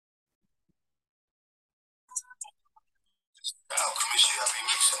Alchemist, I be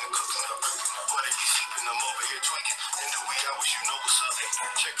mixing and cooking up. While they be sleeping, I'm over here tweaking. In the wee hours, you know what's up.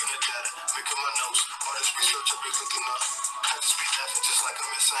 Checking the data, making my notes. All this research I be cooking up. I just be laughing just like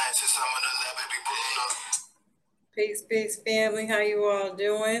I'm a scientist. I'm in the lab, baby, pulling up. Peace, peace, family. How you all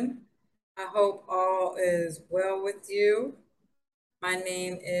doing? I hope all is well with you. My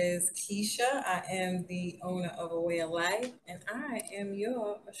name is Keisha. I am the owner of A Way of Life, and I am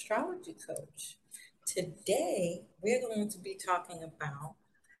your astrology coach. Today, we're going to be talking about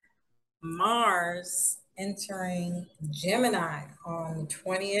Mars entering Gemini on the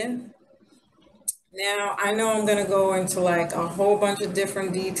 20th. Now, I know I'm going to go into like a whole bunch of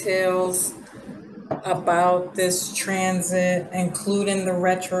different details about this transit, including the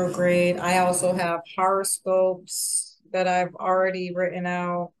retrograde. I also have horoscopes that I've already written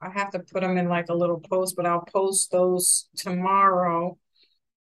out. I have to put them in like a little post, but I'll post those tomorrow.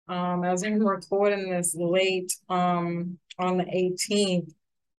 As I'm recording this late on the 18th.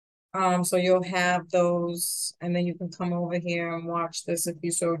 So you'll have those, and then you can come over here and watch this if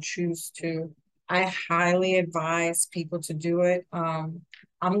you so choose to. I highly advise people to do it. I'm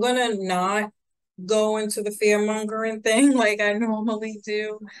gonna not go into the fear mongering thing like I normally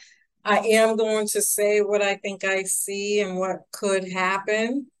do. I am going to say what I think I see and what could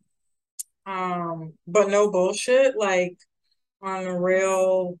happen. But no bullshit, like on a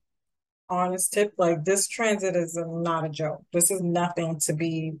real honest tip, like this transit is not a joke. This is nothing to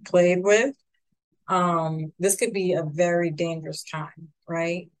be played with. This could be a very dangerous time,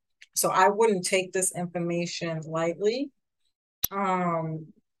 right? So I wouldn't take this information lightly. Um,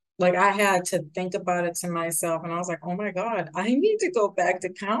 like I had to think about it to myself, and I was like, oh my God, I need to go back to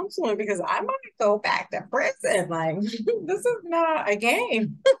counseling because I might go back to prison. Like, this is not a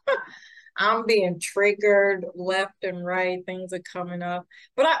game. I'm being triggered left and right. Things are coming up,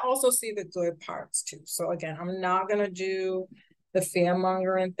 but I also see the good parts too. So again, I'm not gonna do the fear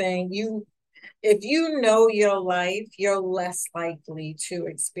mongering thing. If you know your life, you're less likely to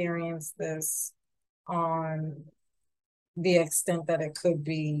experience this on the extent that it could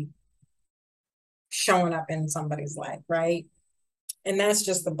be showing up in somebody's life, right? And that's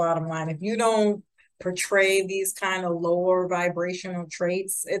just the bottom line. If you don't portray these kind of lower vibrational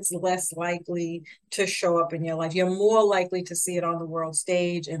traits, it's less likely to show up in your life. You're more likely to see it on the world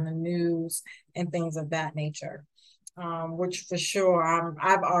stage, in the news, and things of that nature. Which for sure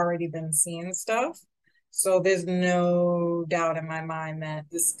I've already been seeing stuff. So there's no doubt in my mind that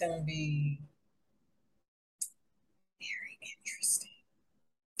this is going to be very interesting.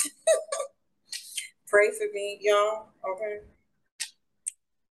 Pray for me, y'all. Okay.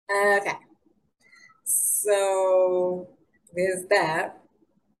 Okay. So there's that.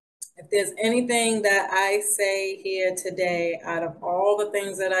 If there's anything that I say here today, out of all the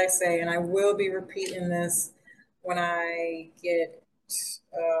things that I say, and I will be repeating this when I get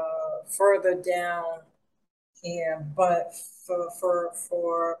further down here, but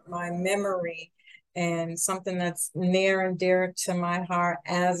for my memory and something that's near and dear to my heart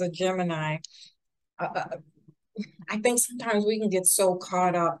as a Gemini, uh, I think sometimes we can get so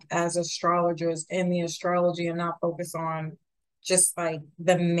caught up as astrologers in the astrology and not focus on just like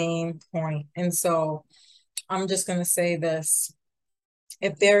the main point. And so I'm just going to say this.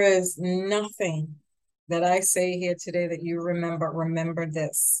 If there is nothing that I say here today that you remember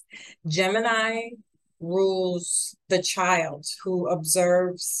this. Gemini rules the child who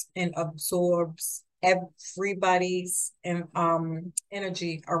observes and absorbs everybody's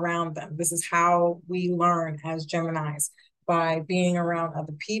energy around them. This is how we learn as Geminis, by being around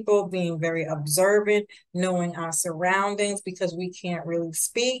other people, being very observant, knowing our surroundings, because we can't really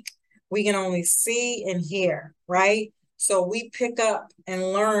speak. We can only see and hear, right? So we pick up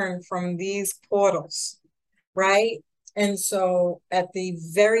and learn from these portals, right? And so at the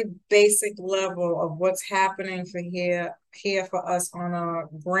very basic level of what's happening for here for us on a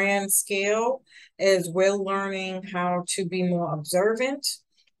grand scale is we're learning how to be more observant.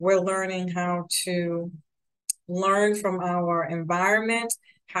 We're learning how to learn from our environment,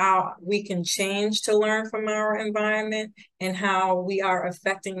 how we can change to learn from our environment, and how we are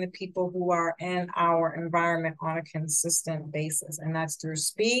affecting the people who are in our environment on a consistent basis. And that's through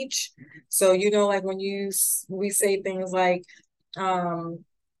speech. So, like when we say things like,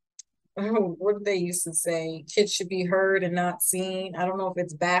 what did they used to say? Kids should be heard and not seen. I don't know if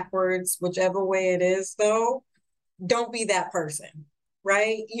it's backwards, whichever way it is, though. Don't be that person,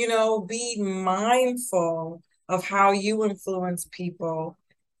 right? Be mindful of how you influence people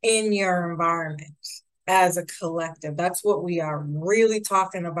in your environment as a collective. That's what we are really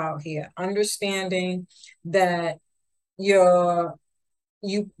talking about here. Understanding that you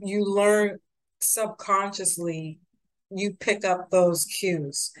learn subconsciously you pick up those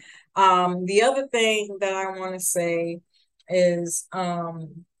cues. The other thing that I want to say is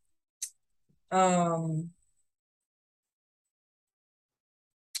um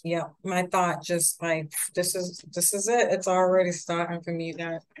yeah, my thought just like this is it. It's already starting for me, you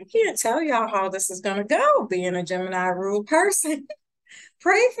guys. I can't tell y'all how this is gonna go being a Gemini rule person.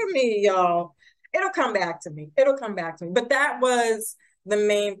 Pray for me, y'all. It'll come back to me. It'll come back to me. But that was the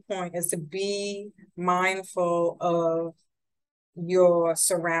main point, is to be mindful of your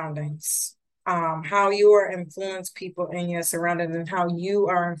surroundings, how you are influenced people in your surroundings, and how you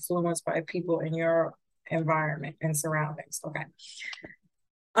are influenced by people in your environment and surroundings. Okay.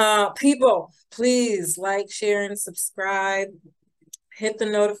 People, please like, share, and subscribe. Hit the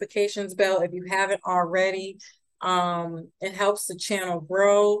notifications bell if you haven't already. It helps the channel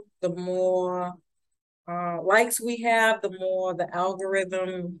grow. The more likes we have, the more the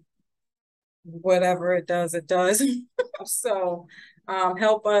algorithm, whatever it does, it does. So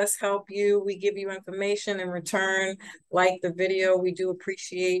help us help you. We give you information in return. Like the video, we do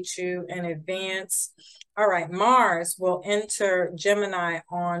appreciate you in advance. All right, Mars will enter Gemini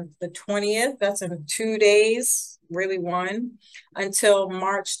on the 20th. That's in 2 days, really one, until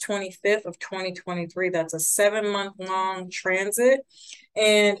March 25th of 2023. That's a 7-month long transit.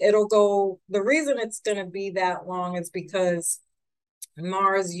 And it'll go, the reason it's going to be that long is because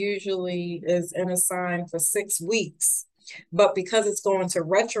Mars usually is in a sign for 6 weeks, but because it's going to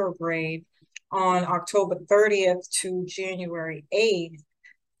retrograde on October 30th to January 8th,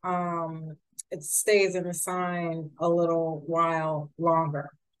 it stays in the sign a little while longer.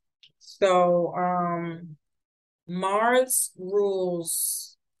 So Mars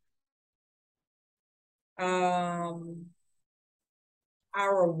rules our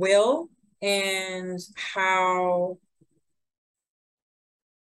will and how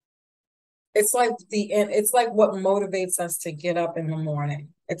it's like what motivates us to get up in the morning.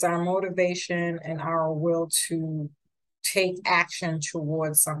 It's our motivation and our will to take action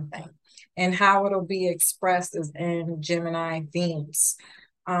towards something. And how it'll be expressed is in Gemini themes.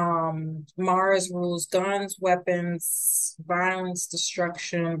 Mars rules guns, weapons, violence,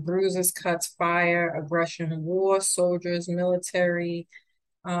 destruction, bruises, cuts, fire, aggression, war, soldiers, military,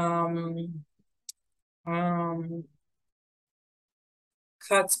 um, um,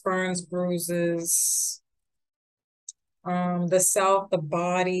 cuts, burns, bruises, the self, the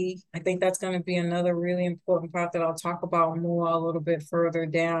body. I think that's going to be another really important part that I'll talk about more a little bit further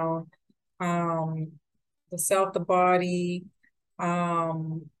down. The self, the body,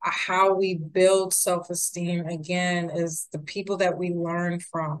 how we build self-esteem again is the people that we learn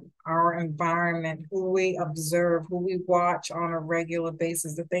from, our environment, who we observe, who we watch on a regular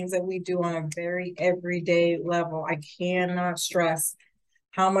basis, the things that we do on a very everyday level. I cannot stress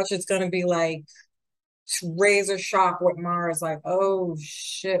how much it's going to be like razor sharp with Mars. Like, oh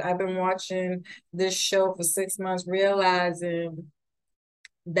shit, I've been watching this show for 6 months, realizing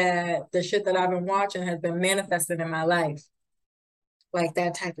that the shit that I've been watching has been manifested in my life. Like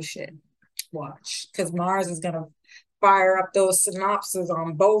that type of shit. Watch. Because Mars is going to fire up those synapses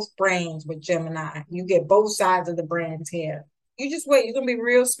on both brains with Gemini. You get both sides of the brains here. You just wait. You're going to be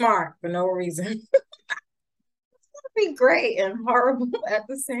real smart for no reason. Be great and horrible at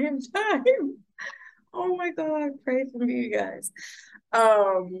the same time. Oh my God, pray for me, you guys.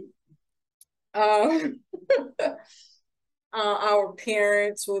 Our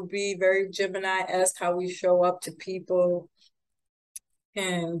parents will be very Gemini-esque. How we show up to people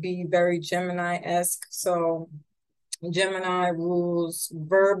can be very Gemini-esque. So Gemini rules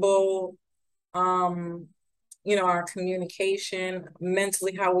verbal, our communication,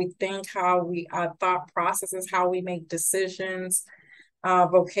 mentally, how we think, our thought processes, how we make decisions,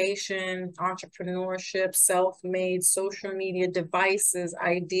 vocation, entrepreneurship, self-made, social media, devices,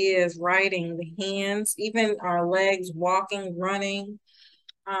 ideas, writing, the hands, even our legs, walking, running,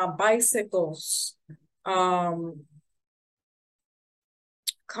 bicycles,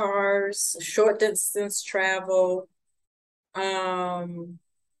 cars, short distance travel,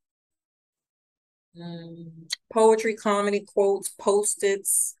 poetry, comedy, quotes,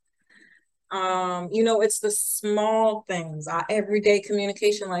 post-its. It's the small things, our everyday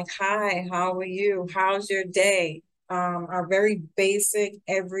communication, like, hi, how are you? How's your day? Our very basic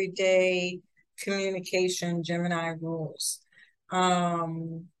everyday communication, Gemini rules.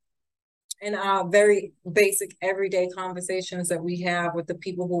 And our very basic everyday conversations that we have with the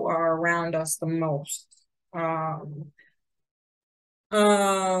people who are around us the most.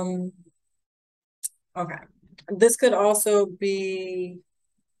 Okay. This could also be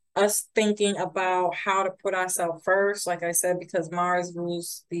us thinking about how to put ourselves first, like I said, because Mars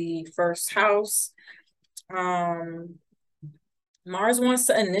rules the first house. Um, Mars wants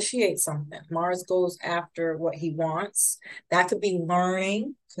to initiate something. Mars goes after what he wants. That could be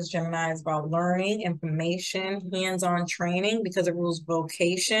learning, because Gemini is about learning, information, hands-on training, because it rules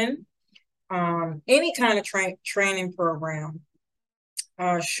vocation. Any kind of training program,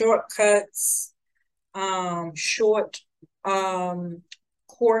 shortcuts, short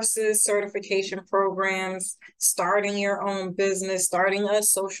courses, certification programs, starting your own business, starting a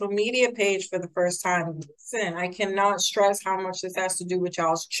social media page for the first time. Listen, I cannot stress how much this has to do with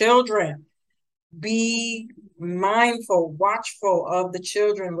y'all's children. Be mindful, watchful of the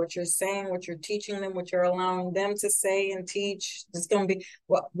children, what you're saying, what you're teaching them, what you're allowing them to say and teach. It's going to be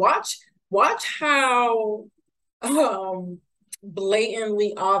watch how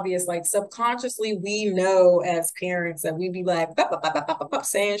blatantly obvious, like subconsciously we know as parents that we be like "Pop, pop, pop, pop, pop, pop,"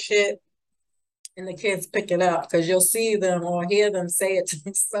 saying shit and the kids pick it up because you'll see them or hear them say it to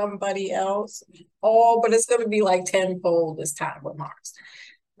somebody else. Oh, but it's going to be like tenfold this time with Mars.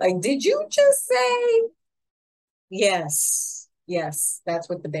 Like, did you just say yes? Yes, that's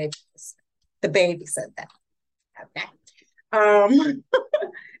what the baby said. The baby said that. Okay.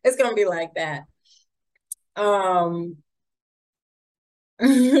 It's gonna be like that. Um,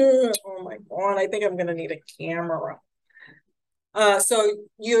 oh my God, I think I'm gonna need a camera. So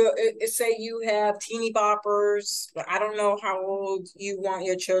you say you have teeny boppers, but I don't know how old you want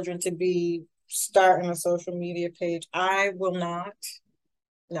your children to be starting a social media page. I will not.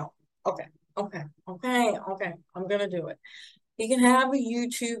 No. Okay. Okay. Okay. Okay. I'm gonna do it. He can have a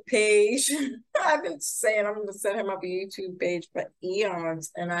YouTube page. I've been saying I'm gonna set him up a YouTube page for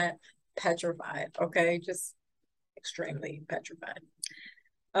eons, and I'm petrified. Okay, just extremely petrified.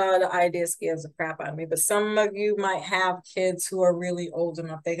 The idea scares the crap out of me. But some of you might have kids who are really old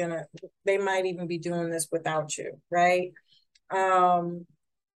enough. They might even be doing this without you, right?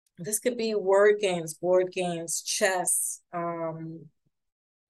 This could be word games, board games, chess,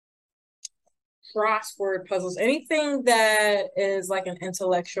 crossword puzzles, anything that is like an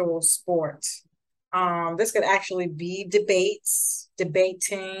intellectual sport. This could actually be debating,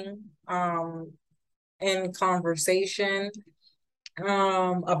 in conversation,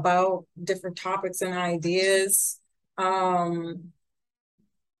 about different topics and ideas. Um,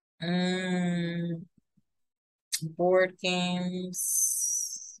 mm, board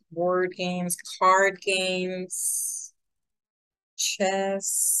games, card games,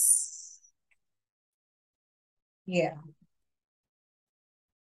 chess. Yeah.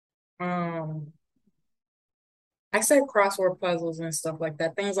 Um, I said crossword puzzles and stuff like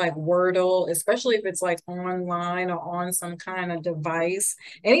that. Things like Wordle, especially if it's like online or on some kind of device.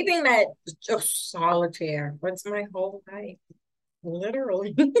 Anything that just solitaire. What's my whole life?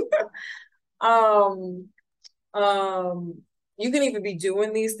 Literally. um, um, you can even be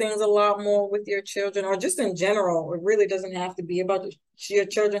doing these things a lot more with your children or just in general. It really doesn't have to be about your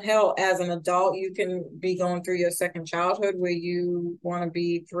children. Hell, as an adult, you can be going through your second childhood where you want to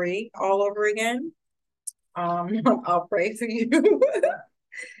be three all over again. I'll pray for you.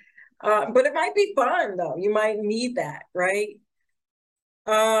 But it might be fun though. You might need that, right?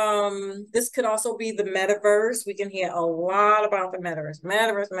 This could also be the metaverse. We can hear a lot about the metaverse.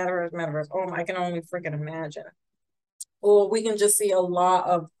 Metaverse. Oh, I can only freaking imagine. Or we can just see a lot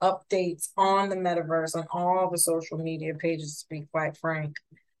of updates on the metaverse on all the social media pages, to be quite frank.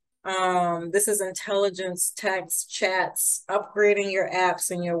 This is intelligence, text, chats, upgrading your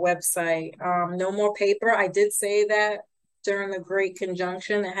apps and your website. No more paper. I did say that during the Great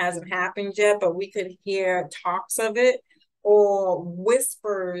Conjunction. It hasn't happened yet, but we could hear talks of it or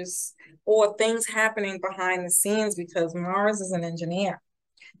whispers or things happening behind the scenes because Mars is an engineer.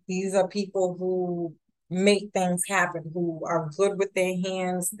 These are people who make things happen, who are good with their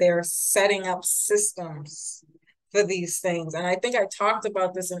hands. They're setting up systems for these things. And I think I talked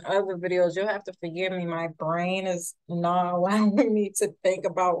about this in other videos. You'll have to forgive me. My brain is not allowing me to think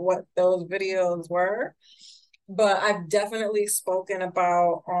about what those videos were. But I've definitely spoken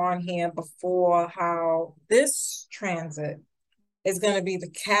about on here before how this transit is going to be the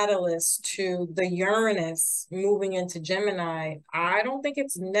catalyst to the Uranus moving into Gemini. I don't think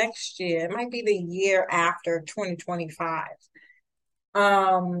it's next year. It might be the year after 2025.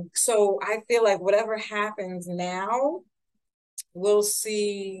 So I feel like whatever happens now, we'll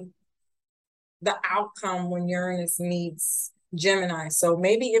see the outcome when Uranus meets Gemini. So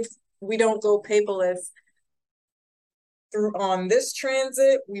maybe if we don't go paperless through on this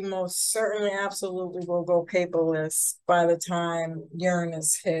transit, we most certainly absolutely will go paperless by the time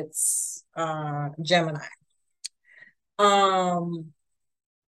Uranus hits Gemini.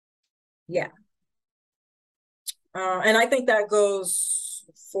 Yeah. And I think that goes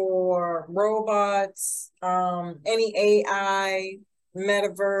for robots, any AI,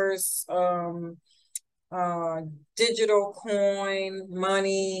 metaverse, uh, digital coin,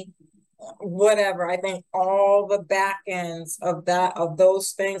 money, whatever. I think all the back ends of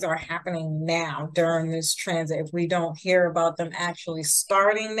those things are happening now during this transit. If we don't hear about them actually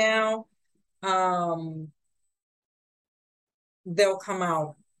starting now, um, they'll come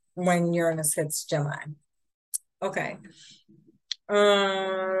out when Uranus hits Gemini. Okay.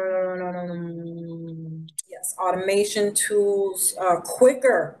 Yes, automation tools,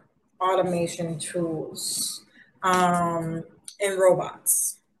 quicker automation tools, and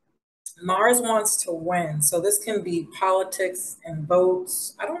robots. Mars wants to win, so this can be politics and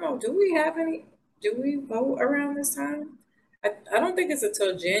votes. I don't know. Do we have any? Do we vote around this time? I don't think it's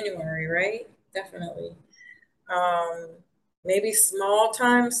until January, right? Definitely. Um, Maybe small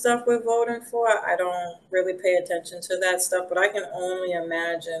time stuff we're voting for. I don't really pay attention to that stuff, but I can only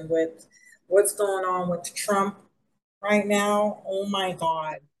imagine with what's going on with Trump right now. Oh my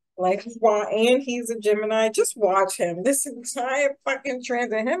God. Like, and he's a Gemini. Just watch him. This entire fucking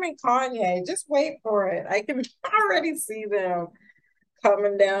transit, him and Kanye, just wait for it. I can already see them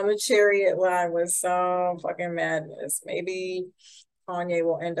coming down the chariot line with some fucking madness. Maybe Kanye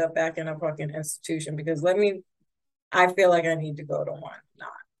will end up back in a fucking institution because I feel like I need to go to one.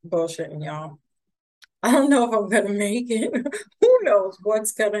 Not bullshitting, y'all. I don't know if I'm gonna make it. Who knows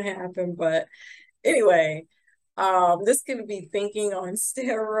what's gonna happen? But anyway, this can be thinking on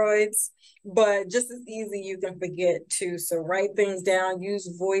steroids, but just as easy you can forget too. So write things down,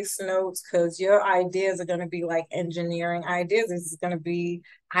 use voice notes because your ideas are gonna be like engineering ideas. This is gonna be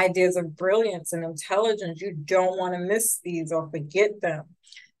ideas of brilliance and intelligence. You don't want to miss these or forget them.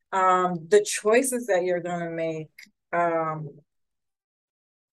 The choices that you're gonna make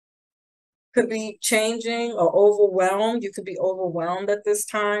could be changing or overwhelmed. You could be overwhelmed at this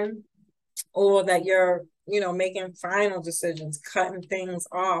time, or that you're, making final decisions, cutting things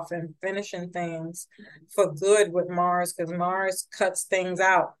off and finishing things for good with Mars, because Mars cuts things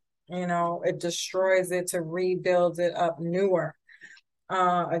out. It destroys it to rebuild it up newer.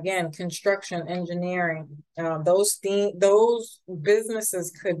 Again, construction, engineering, those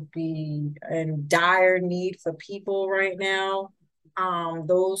businesses could be in dire need for people right now.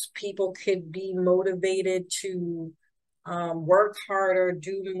 Those people could be motivated to work harder,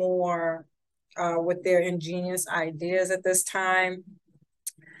 do more with their ingenious ideas at this time.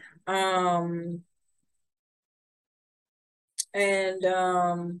 And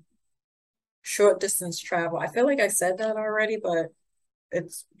short distance travel. I feel like I said that already, but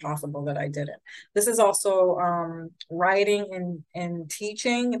it's possible that I didn't. This is also writing and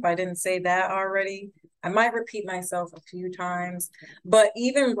teaching. If I didn't say that already, I might repeat myself a few times, but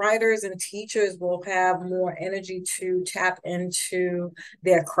even writers and teachers will have more energy to tap into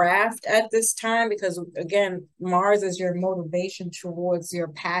their craft at this time because, again, Mars is your motivation towards your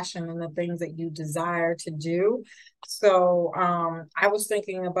passion and the things that you desire to do. So I was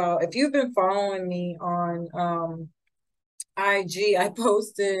thinking about, if you've been following me on IG, I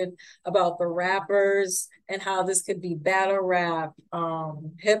posted about the rappers and how this could be battle rap,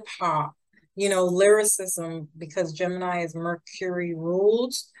 hip hop, lyricism, because Gemini is Mercury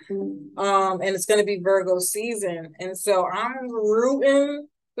ruled. And it's going to be Virgo season. And so I'm rooting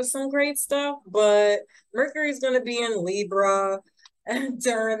for some great stuff, but Mercury's going to be in Libra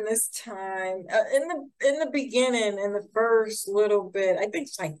during this time. In the beginning, in the first little bit, I think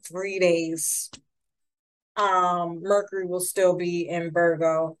it's like 3 days. Mercury will still be in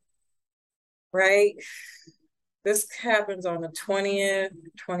Virgo, right? This happens on the 20th,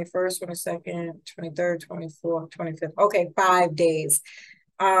 21st, 22nd, 23rd, 24th, 25th. Okay, 5 days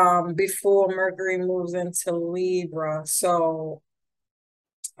before Mercury moves into Libra. So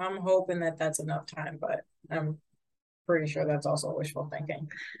I'm hoping that that's enough time, but I'm pretty sure that's also wishful thinking.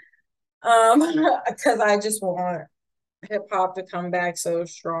 Because I just want hip hop to come back so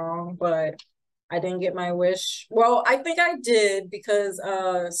strong, but I didn't get my wish. Well, I think I did because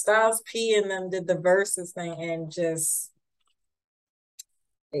Styles P and them did the verses thing and just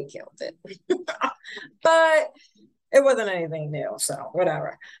they killed it. But it wasn't anything new, so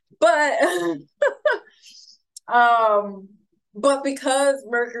whatever. But but because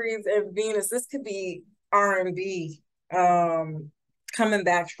Mercury's and Venus, this could be R&B coming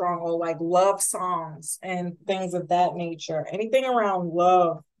back strong, or like love songs and things of that nature. Anything around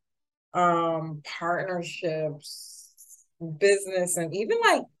love, partnerships, business, and even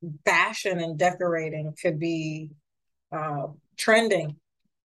like fashion and decorating could be trending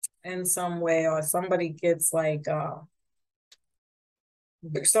in some way, or somebody gets like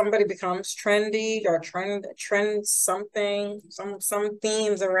somebody becomes trendy or trend something, some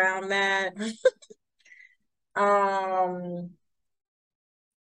themes around that. Um,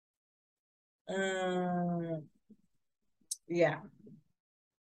 mm, yeah.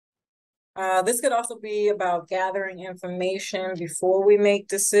 This could also be about gathering information before we make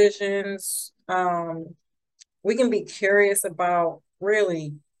decisions. We can be curious about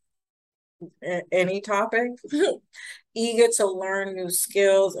really any topic, eager to learn new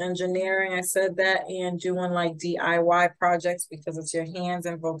skills, engineering. I said that, and doing like DIY projects because it's your hands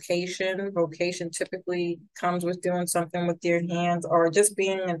and vocation. Vocation typically comes with doing something with your hands or just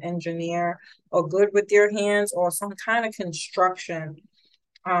being an engineer or good with your hands or some kind of construction.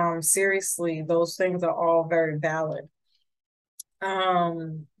 Seriously, those things are all very valid.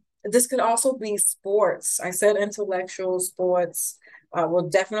 This could also be sports. I said intellectual sports will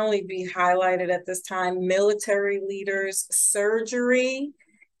definitely be highlighted at this time. Military leaders, surgery,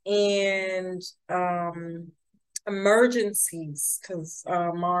 and emergencies, because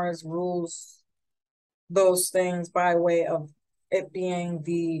Mars rules those things by way of it being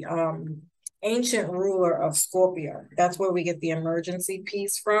the ancient ruler of Scorpio. That's where we get the emergency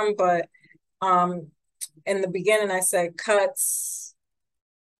piece from. But um, in the beginning, I said cuts,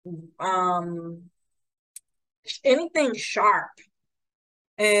 um, anything sharp.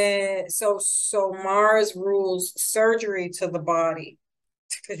 And so Mars rules surgery to the body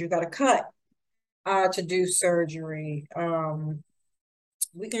because you got to cut to do surgery.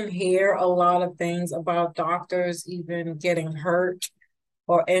 We can hear a lot of things about doctors even getting hurt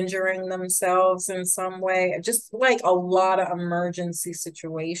or injuring themselves in some way, just like a lot of emergency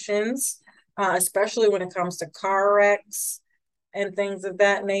situations, especially when it comes to car wrecks and things of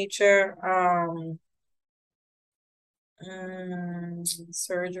that nature.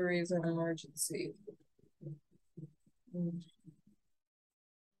 Surgeries and emergency. Mm,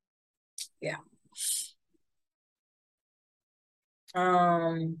 yeah.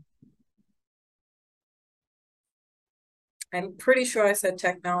 Um, I'm pretty sure I said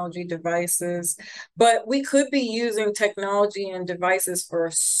technology devices, but we could be using technology and devices for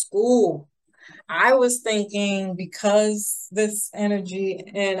school. I was thinking because this energy,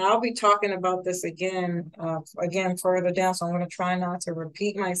 and I'll be talking about this again further down, so I'm going to try not to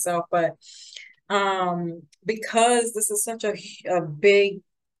repeat myself, but because this is such a big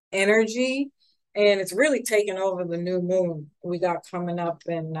energy, and it's really taking over the new moon we got coming up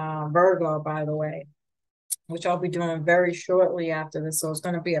in Virgo, by the way, which I'll be doing very shortly after this. So it's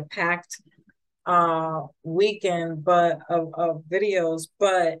going to be a packed weekend, but of videos,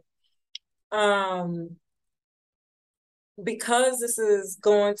 but um because this is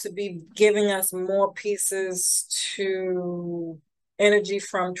going to be giving us more pieces to energy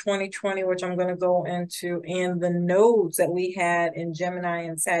from 2020, which I'm going to go into, and the nodes that we had in Gemini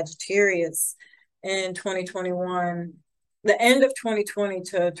and Sagittarius in 2021, the end of 2020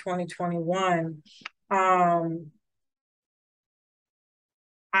 to 2021.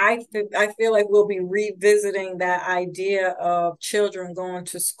 I feel like we'll be revisiting that idea of children going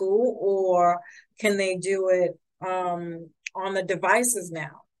to school, or can they do it on the devices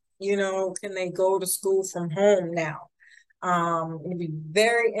now? You know, can they go to school from home now? It'd be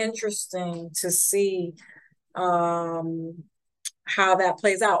very interesting to see how that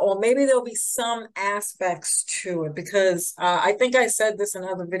plays out, or maybe there'll be some aspects to it because I think I said this in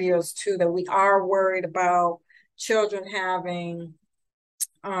other videos too, that we are worried about children having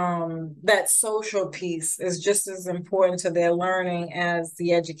that social piece is just as important to their learning as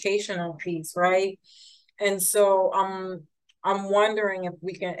the educational piece, right? And so I'm wondering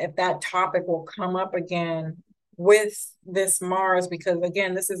if that topic will come up again with this Mars, because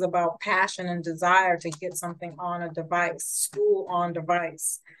again, this is about passion and desire to get something on a device, school on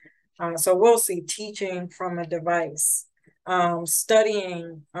device. So we'll see teaching from a device,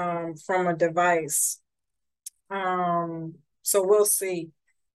 studying from a device. So we'll see.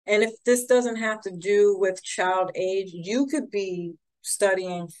 And if this doesn't have to do with child age, you could be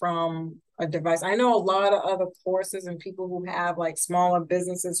studying from a device. I know a lot of other courses and people who have like smaller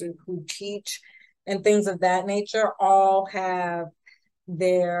businesses who teach and things of that nature all have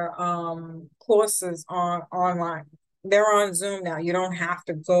their courses on online. They're on Zoom now. You don't have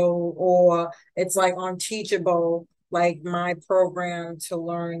to go, or it's like on Teachable, like my program to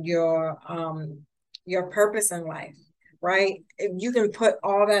learn your purpose in life, right? If you can put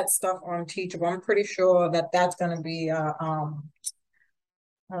all that stuff on Teachable, I'm pretty sure that that's going to be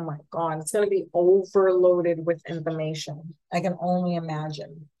oh my God, it's going to be overloaded with information. I can only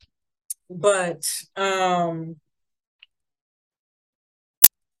imagine. But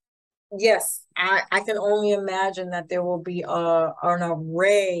yes, I can only imagine that there will be an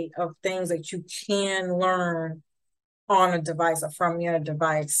array of things that you can learn on a device or from your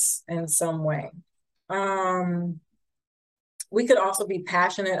device in some way. Um, we could also be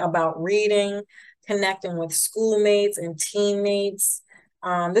passionate about reading, connecting with schoolmates and teammates.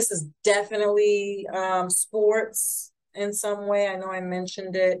 This is definitely sports in some way. I know I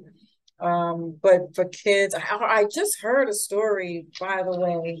mentioned it. But for kids, I just heard a story, by the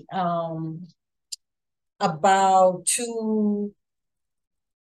way, about two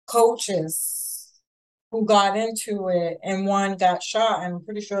coaches who got into it and one got shot. I'm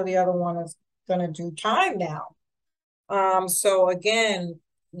pretty sure the other one is going to do time now. So again,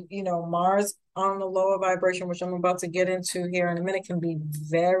 Mars on the lower vibration, which I'm about to get into here in a minute, can be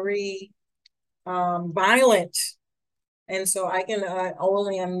very violent. And so I can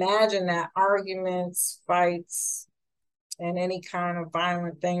only imagine that arguments, fights, and any kind of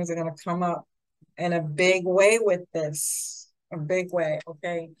violent things are going to come up in a big way with this, a big way,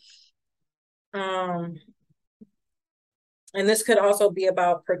 okay? Um, and this could also be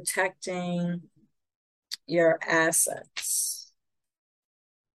about protecting your assets,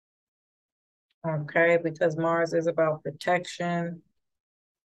 okay? Because Mars is about protection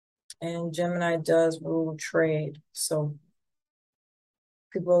and Gemini does rule trade. So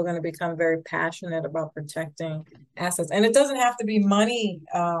people are going to become very passionate about protecting assets. And it doesn't have to be money.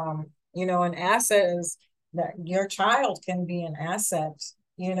 An asset is that your child can be an asset.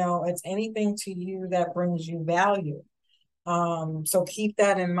 It's anything to you that brings you value. So keep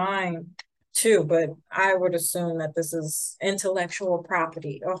that in mind too. But I would assume that this is intellectual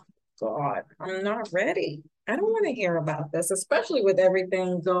property. Oh God, I'm not ready. I don't want to hear about this, especially with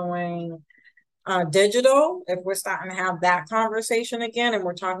everything going digital. If we're starting to have that conversation again, and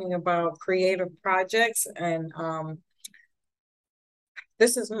we're talking about creative projects, and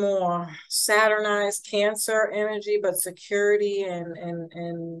this is more Saturnized Cancer energy, but security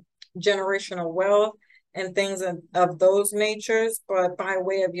and generational wealth and things of those natures. But by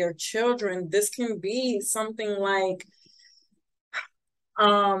way of your children, this can be something like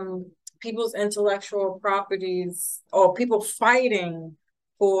people's intellectual properties or people fighting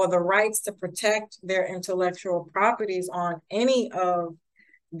for the rights to protect their intellectual properties on any of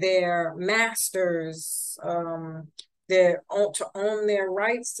their masters, to own their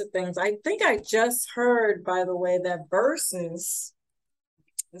rights to things. I think I just heard, by the way, that Versus,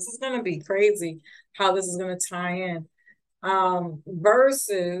 this is going to be crazy how this is going to tie in.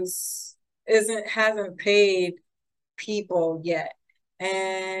 Versus hasn't paid people yet.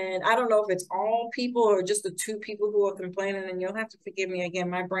 And I don't know if it's all people or just the two people who are complaining. And you'll have to forgive me again.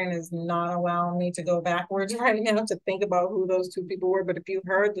 My brain is not allowing me to go backwards right now to think about who those two people were. But if you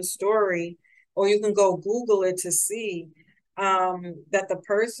heard the story, or you can go Google it to see that the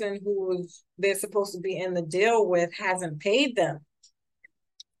person they're supposed to be in the deal with hasn't paid them.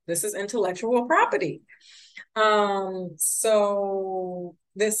 This is intellectual property. So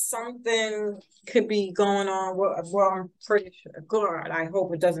there's something could be going on. Well, I'm pretty sure. God, I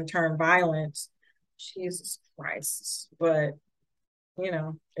hope it doesn't turn violent. Jesus Christ. But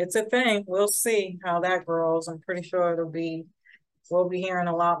it's a thing. We'll see how that grows. I'm pretty sure we'll be hearing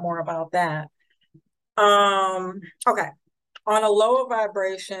a lot more about that. Okay. On a lower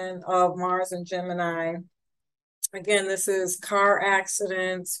vibration of Mars and Gemini, again, this is car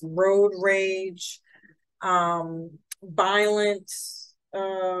accidents, road rage, violent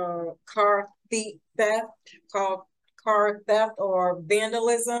car theft, called car theft or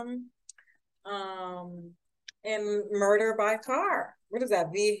vandalism, and murder by car. What is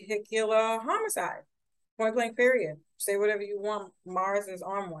that? Vehicular homicide. Point blank period. Say whatever you want. Mars is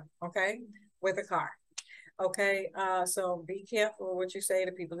on one, okay? With a car. Okay, so be careful what you say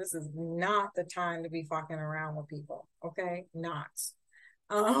to people. This is not the time to be fucking around with people, okay? Not.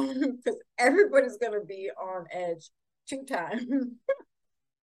 Because everybody's gonna be on edge 2 times.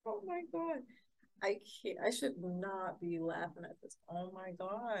 Oh my God. I can't, I should not be laughing at this. Oh my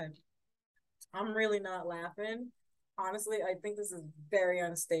God. I'm really not laughing. Honestly, I think this is very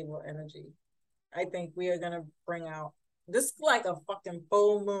unstable energy. I think we are gonna bring out this like a fucking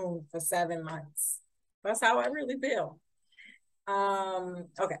full moon for 7 months. That's how I really feel.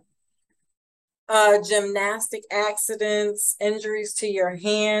 Okay. Gymnastic accidents, injuries to your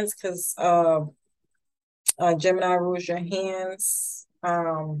hands, because Gemini rules your hands.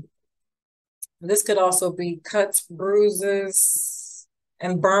 This could also be cuts, bruises,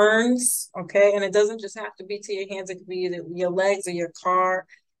 and burns. Okay. And it doesn't just have to be to your hands, it could be your legs or your car,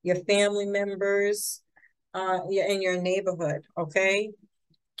 your family members, in your neighborhood. Okay.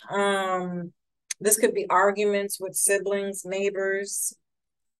 This could be arguments with siblings, neighbors.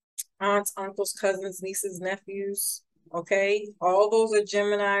 aunts, uncles, cousins, nieces, nephews. Okay, all those are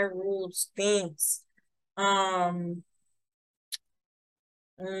Gemini ruled things. Um,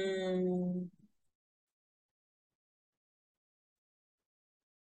 mm,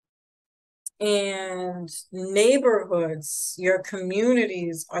 and neighborhoods, your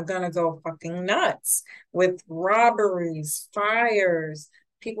communities are gonna go fucking nuts with robberies, fires,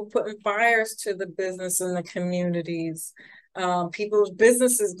 people putting fires to the business in the communities, people's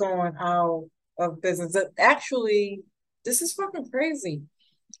businesses going out of business. Actually, this is fucking crazy.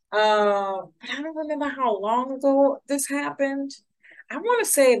 I don't remember how long ago this happened. I want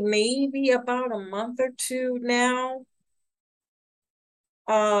to say maybe about a month or two now.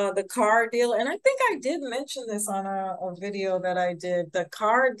 The car dealer, and I think I did mention this on a video that I did. The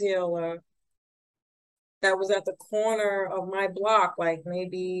car dealer that was at the corner of my block, like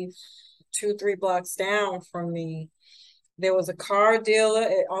maybe 2, 3 blocks down from me. There was a car dealer.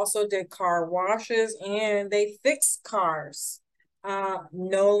 It also did car washes and they fixed cars.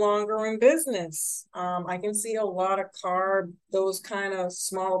 No longer in business. I can see a lot of those kind of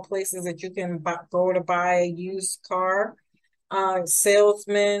small places that you can go to buy a used car.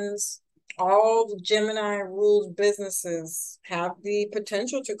 Salesmen, all the Gemini rules businesses have the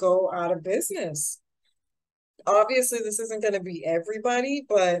potential to go out of business. Obviously, this isn't going to be everybody,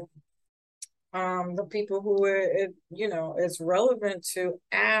 but the people who it's relevant to,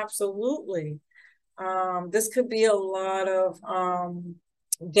 absolutely. This could be a lot of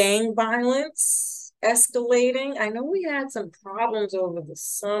gang violence escalating. I know we had some problems over the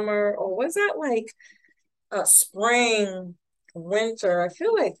summer, or was that like spring, winter? I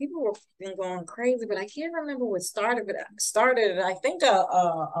feel like people were been going crazy, but I can't remember what started. But started, I think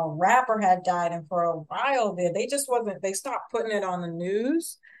a rapper had died, and for a while there, they just wasn't. They stopped putting it on the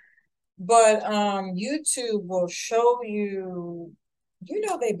news. But YouTube will show you. You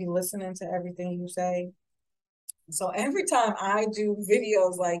know they be listening to everything you say. So every time I do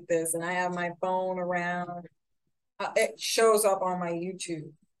videos like this, and I have my phone around, it shows up on my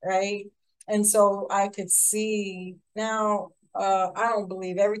YouTube, right? And so I could see now, I don't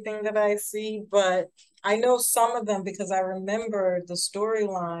believe everything that I see, but I know some of them because I remember the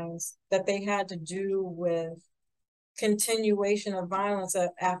storylines that they had to do with continuation of violence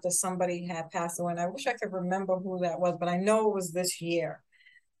after somebody had passed away. And I wish I could remember who that was, but I know it was this year.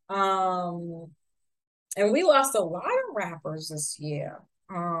 Um, and we lost a lot of rappers this year.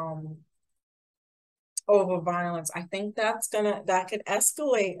 Over violence. I think that could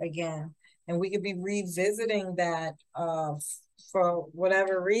escalate again. And we could be revisiting that for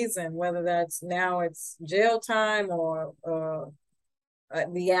whatever reason, whether that's now it's jail time or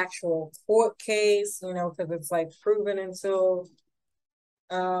the actual court case, because it's like proven until,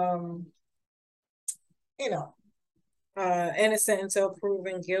 um, you know, innocent until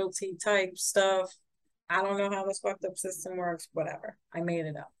proven guilty type stuff. I don't know how this fucked up system works, whatever. I made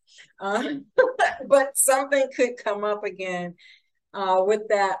it up. But something could come up again with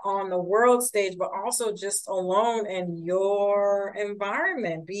that on the world stage, but also just alone in your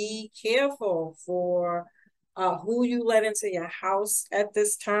environment. Be careful for who you let into your house at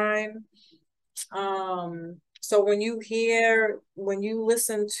this time. So when you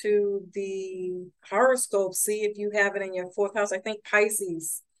listen to the horoscope, see if you have it in your fourth house. I think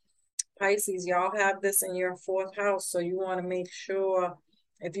Pisces, y'all have this in your fourth house. So you want to make sure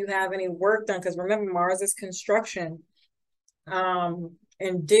if you have any work done, because remember, Mars is construction, and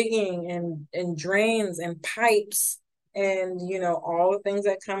digging and drains and pipes and all the things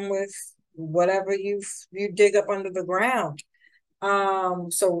that come with whatever you dig up under the ground.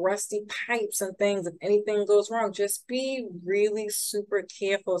 So rusty pipes and things, if anything goes wrong, just be really super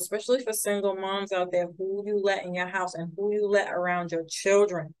careful, especially for single moms out there, who you let in your house and who you let around your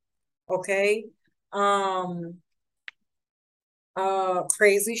children. Okay. Um,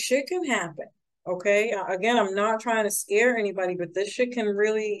 Crazy shit can happen. Okay. Again, I'm not trying to scare anybody, but this shit can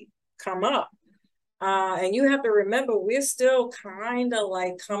really come up. And you have to remember, we're still kind of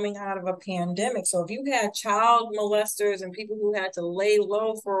like coming out of a pandemic. So if you had child molesters and people who had to lay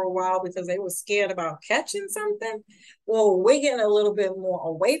low for a while because they were scared about catching something, well, we're getting a little bit more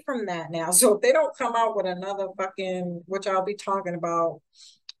away from that now. So if they don't come out with another fucking, which I'll be talking about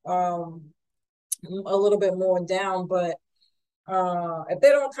a little bit more down, but if they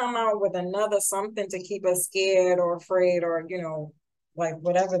don't come out with another something to keep us scared or afraid or like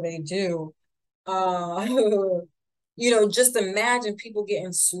whatever they do, uh just imagine people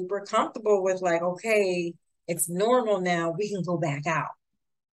getting super comfortable with like, okay, it's normal now, we can go back out.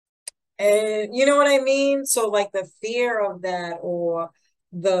 And you know what I mean? So like the fear of that or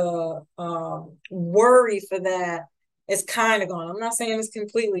the worry for that It's kind of gone. I'm not saying it's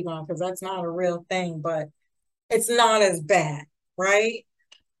completely gone because that's not a real thing, but it's not as bad, right?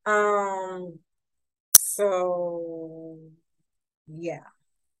 Um, so yeah.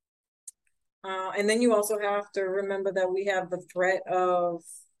 And then you also have to remember that we have the threat of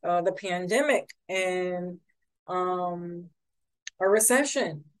the pandemic and um, a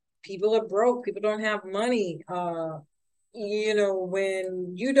recession. People are broke. People don't have money.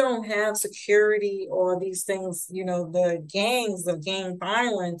 When you don't have security or these things, the gangs of gang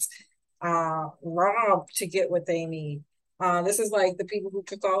violence rob to get what they need. This is like the people who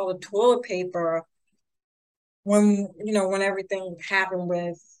took all the toilet paper when everything happened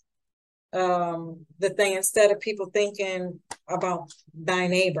with the thing, instead of people thinking about thy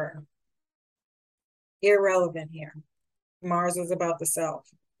neighbor. Irrelevant here. Mars is about the self,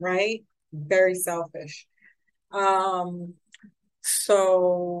 right? Very selfish. Um,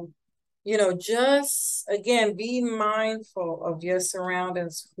 so, just again, be mindful of your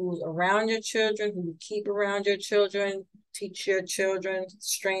surroundings, who's around your children, who you keep around your children, teach your children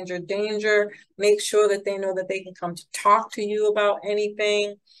stranger danger, make sure that they know that they can come to talk to you about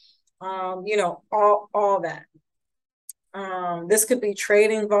anything, all that. This could be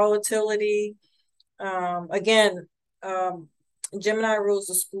trading volatility. Again, Gemini rules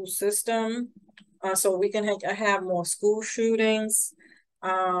the school system, so we can have more school shootings,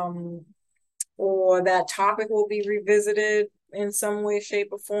 or that topic will be revisited in some way, shape,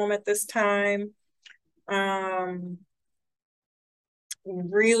 or form at this time.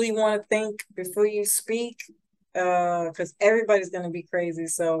 Really want to think before you speak, because everybody's going to be crazy.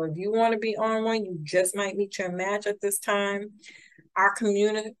 So if you want to be on one, you just might meet your match at this time. Our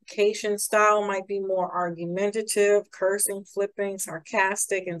communication style might be more argumentative, cursing, flipping,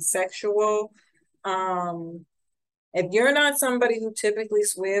 sarcastic, and sexual. If you're not somebody who typically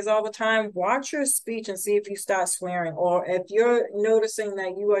swears all the time, watch your speech and see if you start swearing. Or if you're noticing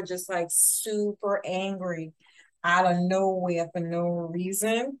that you are just like super angry out of nowhere for no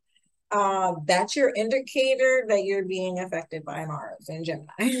reason, that's your indicator that you're being affected by Mars and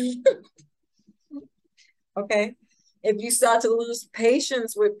Gemini. Okay. If you start to lose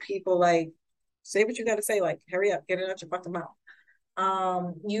patience with people, like say what you got to say, like hurry up, get it out your fucking mouth.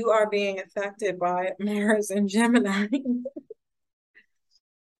 You are being affected by Mars and Gemini.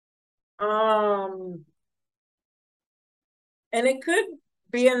 um, and it could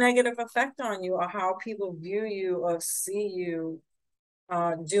be a negative effect on you or how people view you or see you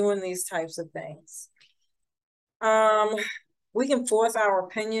doing these types of things. Um, we can force our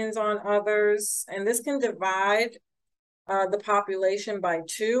opinions on others, and this can divide the population by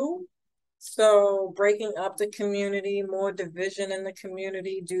two. So breaking up the community, more division in the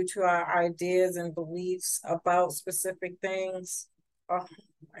community due to our ideas and beliefs about specific things. Oh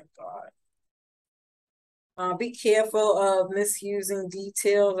my God. Be careful of misusing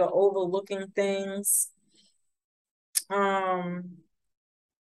details or overlooking things. I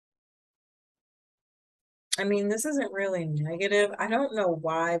mean, this isn't really negative. I don't know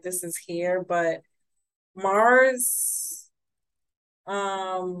why this is here, but Mars,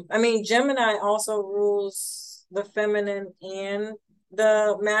 I mean, Gemini also rules the feminine and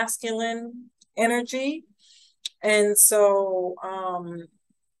the masculine energy. And so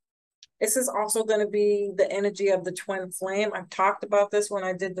this is also going to be the energy of the twin flame. I've talked about this when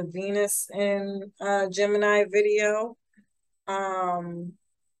I did the Venus and Gemini video.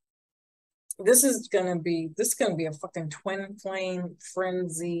 This is gonna be a fucking twin flame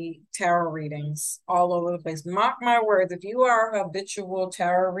frenzy tarot readings all over the place. Mark my words, if you are a habitual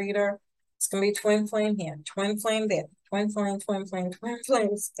tarot reader, it's gonna be twin flame here, twin flame there, twin flame, twin flame, twin flame.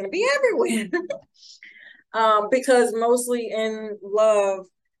 It's gonna be everywhere. Because mostly in love,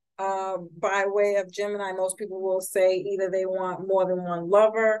 by way of Gemini, most people will say either they want more than one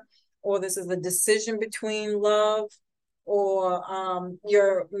lover, or this is a decision between love, or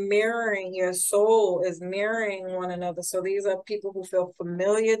you're mirroring, your soul is mirroring one another. So these are people who feel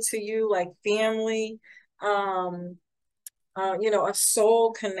familiar to you, like family, a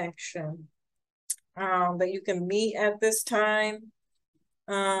soul connection that you can meet at this time.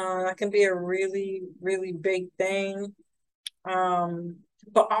 That can be a really, really big thing.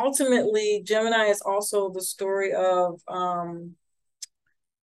 But ultimately, Gemini is also the story of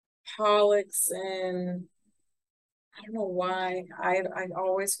Pollux, and I don't know why I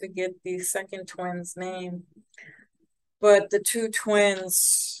always forget the second twin's name, but the two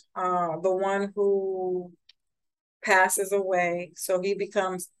twins, the one who passes away, so he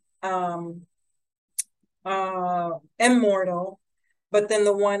becomes immortal, but then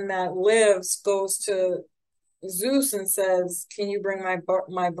the one that lives goes to Zeus and says, "Can you bring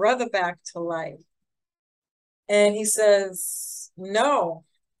my brother back to life?" And he says no.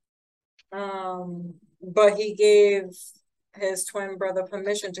 But he gave his twin brother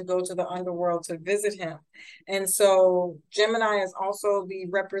permission to go to the underworld to visit him. And so Gemini is also the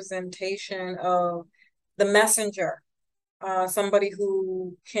representation of the messenger, somebody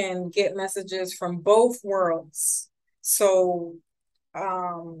who can get messages from both worlds. So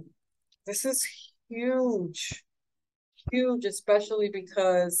this is huge, huge, especially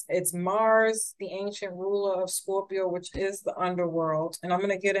because it's Mars, the ancient ruler of Scorpio, which is the underworld. And I'm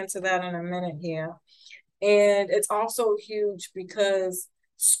going to get into that in a minute here. And it's also huge because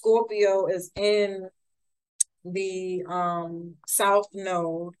Scorpio is in the South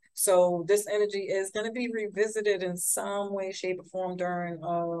Node. So this energy is going to be revisited in some way, shape, or form during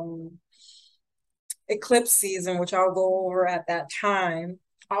eclipse season, which I'll go over at that time.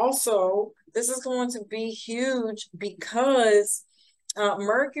 Also, this is going to be huge because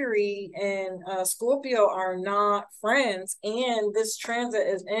Mercury and Scorpio are not friends, and this transit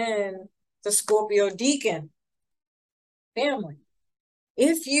is in the Scorpio Deacon family.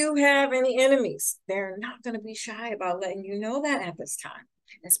 If you have any enemies, they're not going to be shy about letting you know that at this time,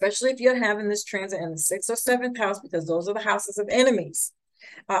 especially if you're having this transit in the 6th or 7th house, because those are the houses of enemies.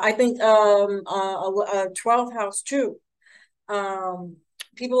 I think 12th house too.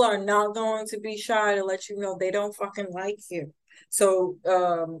 People are not going to be shy to let you know they don't fucking like you. So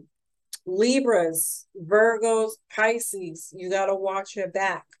Libras, Virgos, Pisces, you got to watch your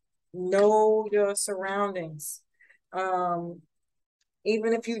back. Know your surroundings.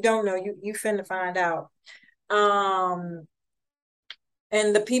 Even if you don't know, you finna find out.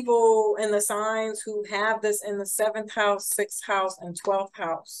 And the people in the signs who have this in the 7th house, 6th house, and 12th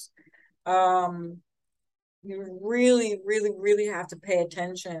house, you really, really, really have to pay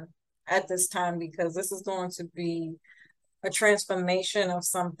attention at this time, because this is going to be a transformation of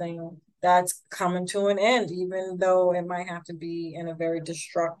something that's coming to an end, even though it might have to be in a very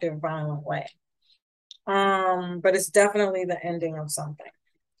destructive, violent way. But it's definitely the ending of something.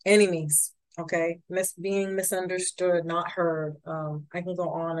 Enemies, okay? Being misunderstood, not heard. I can go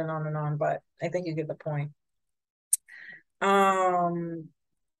on and on and on, but I think you get the point.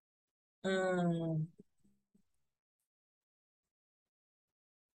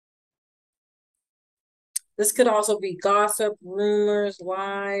 This could also be gossip, rumors,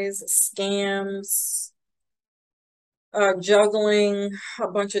 lies, scams, juggling a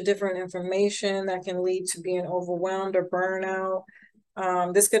bunch of different information that can lead to being overwhelmed or burnout.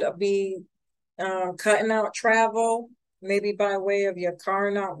 This could be cutting out travel, maybe by way of your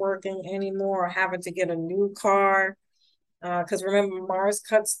car not working anymore or having to get a new car. Because remember, Mars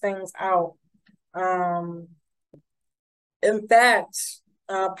cuts things out. In fact,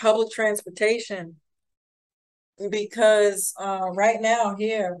 public transportation, because right now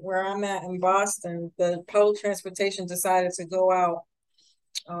here where I'm at in Boston, the public transportation decided to go out.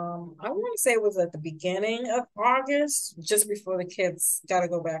 I want to say it was at the beginning of August, just before the kids got to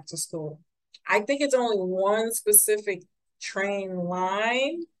go back to school. I think it's only one specific train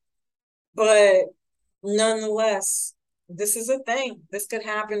line, but nonetheless, this is a thing. This could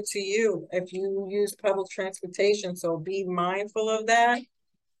happen to you if you use public transportation. So be mindful of that.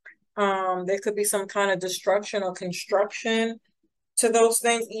 There could be some kind of destruction or construction to those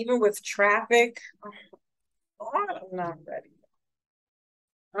things, even with traffic. Oh, I'm not ready.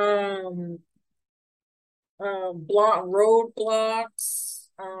 Roadblocks,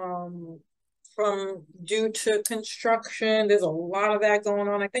 from due to construction. There's a lot of that going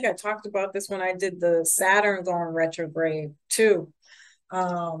on. I think I talked about this when I did the Saturn going retrograde too.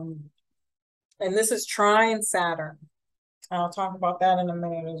 And this is trine Saturn. I'll talk about that in a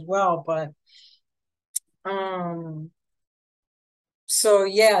minute as well. But so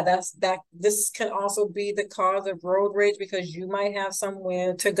yeah, this can also be the cause of road rage, because you might have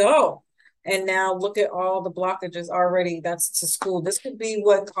somewhere to go. And now look at all the blockages already. That's to school. This could be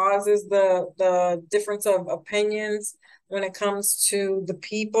what causes the difference of opinions when it comes to the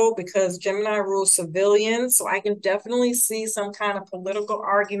people, because Gemini rules civilians. So I can definitely see some kind of political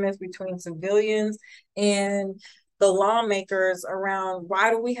arguments between civilians and the lawmakers around why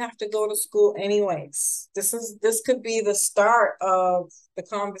do we have to go to school anyways. This could be the start of the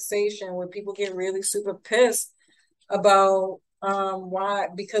conversation where people get really super pissed about why,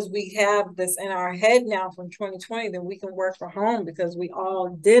 because we have this in our head now from 2020 that we can work from home because we all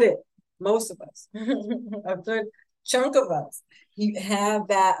did it. Most of us, a good chunk of us, you have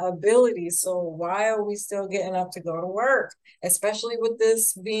that ability. So why are we still getting up to go to work, especially with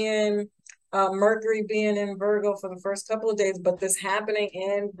this being Mercury being in Virgo for the first couple of days, but this happening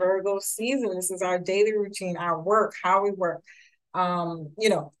in Virgo season. This is our daily routine, our work, how we work,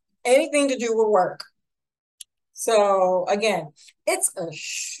 anything to do with work. So again, it's a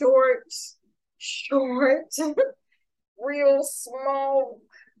short, real small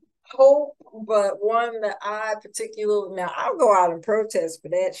hope, but one that I particularly, now I'll go out and protest for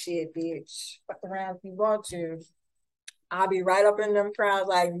that shit, bitch. Fuck around if you want to. I'll be right up in them crowds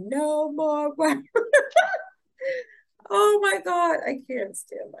like, no more. Oh my God, I can't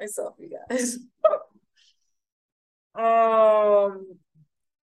stand myself, you guys. Um,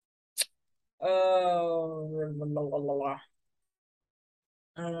 la, la, la, la.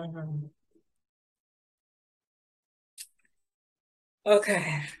 Mhm.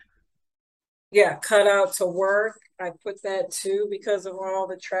 Okay. Yeah, cut out to work. I put that too because of all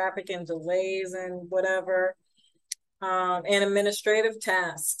the traffic and delays and whatever. And administrative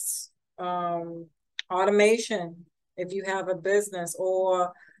tasks, automation, if you have a business,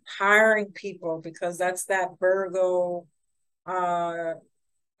 or hiring people, because that's that Virgo uh,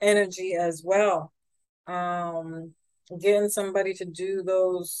 energy as well. Um, Getting somebody to do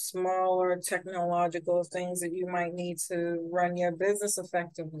those smaller technological things that you might need to run your business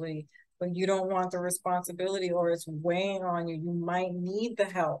effectively, but you don't want the responsibility or it's weighing on you. You might need the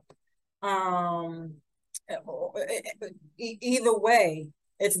help. Um, Either way,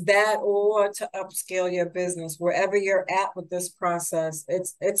 it's that or to upscale your business wherever you're at with this process.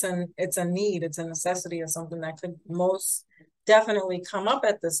 It's a need, it's a necessity, or something that could most definitely come up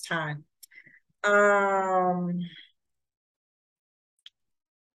at this time. Um,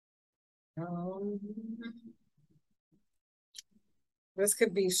 um, this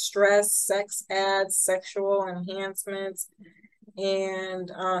could be stress, sex ads, sexual enhancements,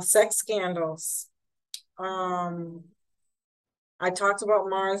 and sex scandals. Um, I talked about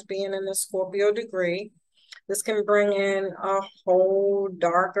Mars being in the Scorpio degree. This can bring in a whole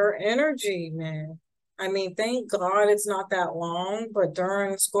darker energy, man. I mean, thank God it's not that long, but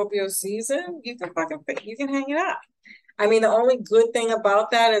during Scorpio season, you can hang it up. I mean, the only good thing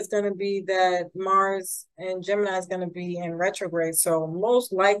about that is going to be that Mars and Gemini is going to be in retrograde. So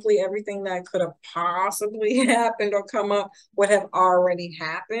most likely everything that could have possibly happened or come up would have already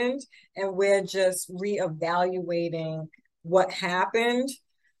happened. And we're just reevaluating what happened.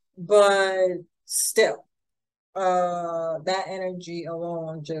 But still, that energy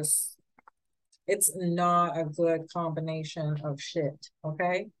alone just, it's not a good combination of shit.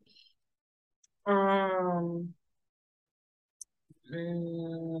 Okay. Um,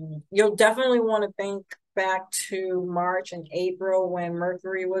 You'll definitely want to think back to March and April when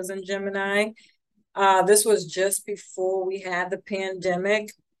Mercury was in Gemini. This was just before we had the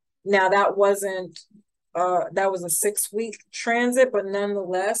pandemic. Now that wasn't that was a 6 week transit, but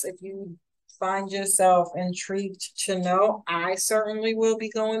nonetheless, if you find yourself intrigued to know, I certainly will be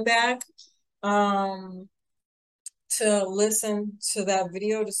going back um to listen to that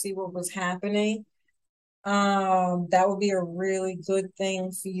video to see what was happening. That would be a really good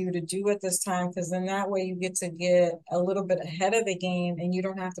thing for you to do at this time, because then that way you get to get a little bit ahead of the game and you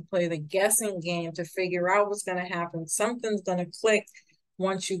don't have to play the guessing game to figure out what's going to happen. Something's going to click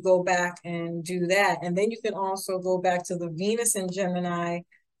once you go back and do that. And then you can also go back to the Venus and Gemini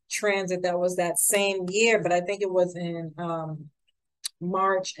transit that was that same year, but I think it was in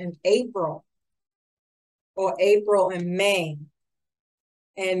March and April, or April and May.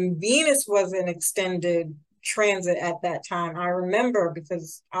 And Venus was an extended transit at that time. I remember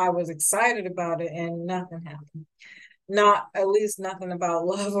because I was excited about it and nothing happened. Not at least nothing about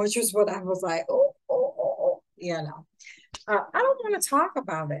love, which was what I was like, oh. Yeah, no. I don't want to talk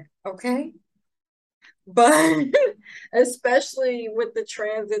about it, okay? But especially with the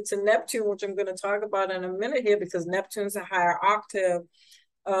transit to Neptune, which I'm going to talk about in a minute here, because Neptune's a higher octave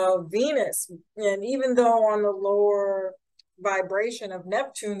of Venus. And even though on the lower vibration of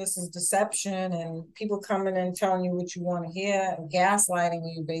Neptune, this is deception and people coming and telling you what you want to hear, and gaslighting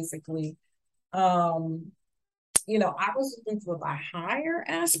you basically. I was looking for the higher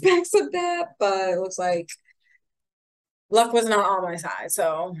aspects of that, but it looks like luck was not on my side.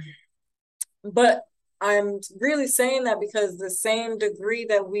 So, but I'm really saying that because the same degree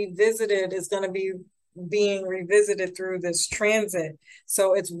that we visited is going to be being revisited through this transit.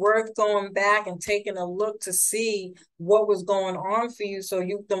 So it's worth going back and taking a look to see what was going on for you. So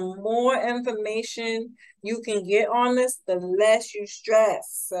the more information you can get on this, the less you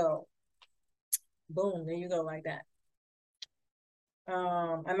stress. So boom, there you go, like that.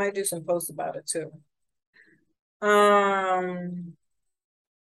 I might do some posts about it too.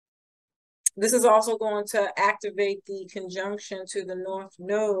 This is also going to activate the conjunction to the North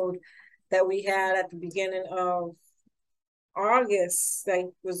Node that we had at the beginning of August,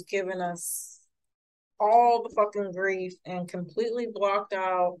 that was giving us all the fucking grief and completely blocked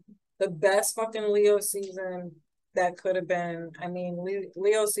out the best fucking Leo season that could have been, I mean,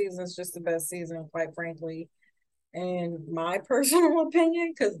 Leo season is just the best season, quite frankly, in my personal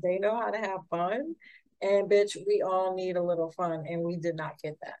opinion, because they know how to have fun. And bitch, we all need a little fun, and we did not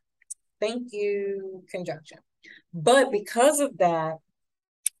get that. Thank you, conjunction. But because of that,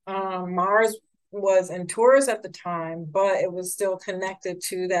 Mars was in Taurus at the time, but it was still connected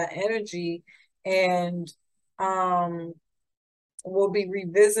to that energy. And we'll be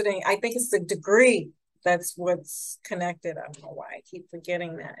revisiting, I think it's the degree that's what's connected. I don't know why I keep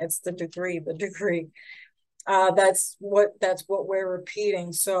forgetting that. It's the degree, the degree. That's what we're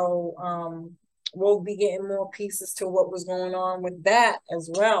repeating. So we'll be getting more pieces to what was going on with that as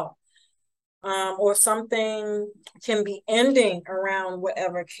well. Or something can be ending around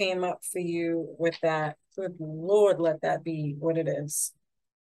whatever came up for you with that. Good Lord, let that be what it is.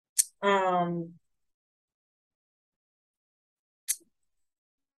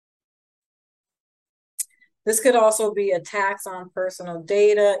 This could also be attacks on personal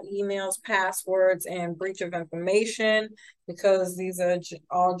data, emails, passwords, and breach of information, because these are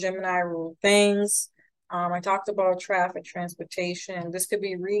all Gemini rule things. I talked about traffic, transportation. This could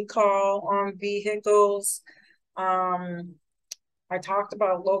be recall on vehicles. I talked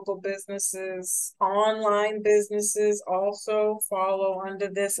about local businesses, online businesses also follow under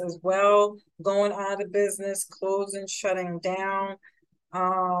this as well. Going out of business, closing, shutting down.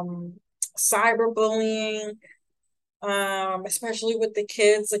 Cyberbullying, especially with the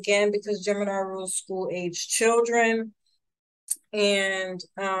kids, again, because Gemini rules school age children. And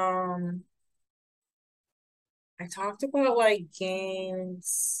I talked about like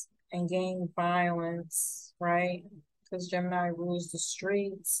gangs and gang violence, right? Because Gemini rules the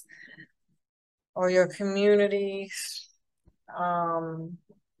streets or your community.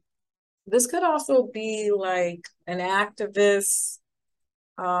 This could also be like an activist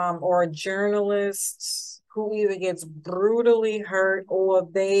or a journalist who either gets brutally hurt, or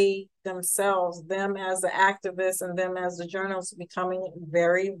they themselves, them as the activists and them as the journalists, becoming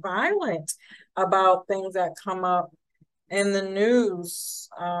very violent about things that come up in the news,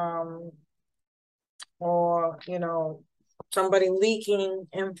 or, you know, somebody leaking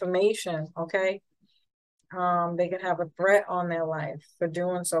information, okay? They could have a threat on their life for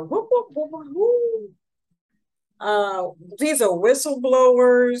doing so. Whoop, whoop, whoop, whoop. These are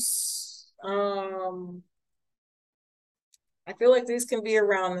whistleblowers. I feel like these can be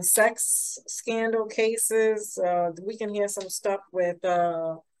around the sex scandal cases. We can hear some stuff with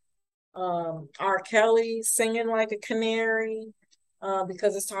R. Kelly singing like a canary,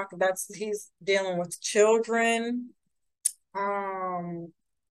 because it's talking, he's dealing with children. And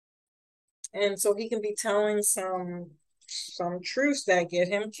so he can be telling some truths that get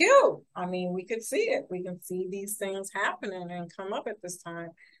him killed. I mean, we could see it. We can see these things happening and come up at this time.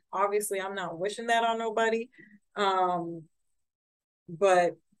 Obviously, I'm not wishing that on nobody.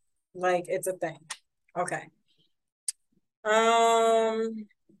 But like, it's a thing. Okay.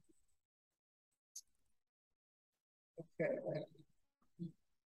 Okay.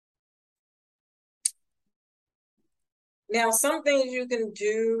 Now, some things you can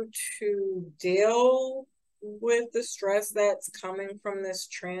do to deal with the stress that's coming from this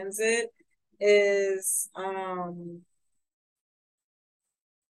transit is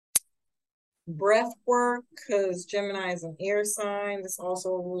breath work, because Gemini is an air sign. This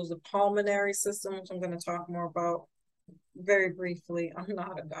also rules the pulmonary system, which I'm going to talk more about very briefly. I'm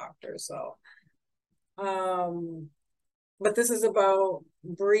not a doctor, so but this is about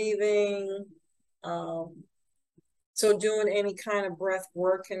breathing. So doing any kind of breath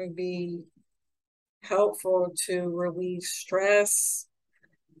work can be helpful to relieve stress.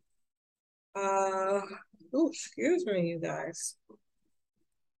 Excuse me, you guys.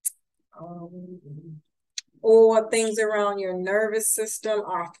 Or things around your nervous system,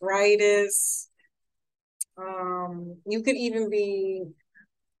 arthritis. You could even be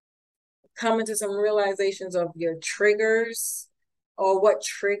coming to some realizations of your triggers, or what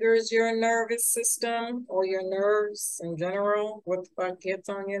triggers your nervous system or your nerves in general. What the fuck gets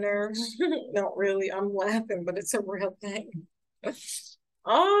on your nerves? Not really. I'm laughing, but it's a real thing.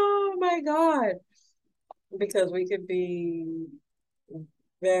 Oh my God. Because we could be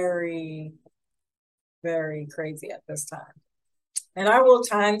very, very crazy at this time. And I will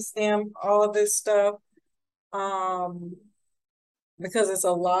timestamp all of this stuff because it's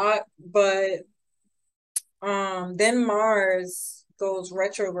a lot, but then Mars goes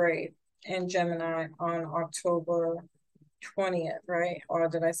retrograde in Gemini on October 20th, right? Or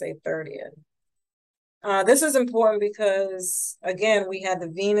did I say 30th? This is important because, again, we had the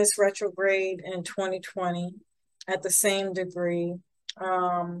Venus retrograde in 2020 at the same degree.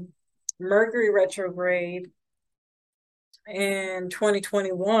 Mercury retrograde in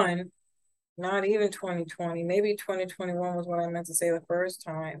 2021, not even 2020, maybe 2021 was what I meant to say the first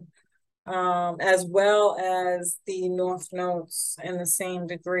time, as well as the North Nodes in the same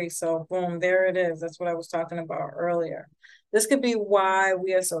degree. So boom, there it is. That's what I was talking about earlier. This could be why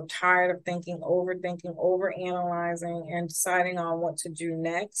we are so tired of thinking, overthinking, overanalyzing, and deciding on what to do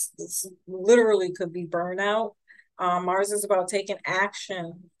next. This literally could be burnout. Mars is about taking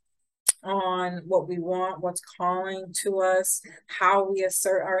action on what we want, what's calling to us, how we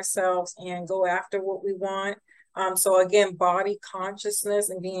assert ourselves and go after what we want. So again, body consciousness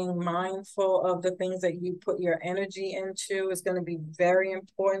and being mindful of the things that you put your energy into is going to be very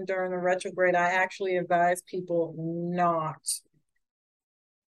important during the retrograde. I actually advise people not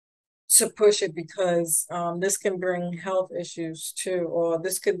to push it because this can bring health issues too, or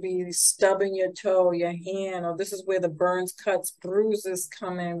this could be stubbing your toe, your hand, or this is where the burns, cuts, bruises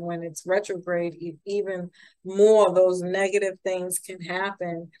come in when it's retrograde. Even more, those negative things can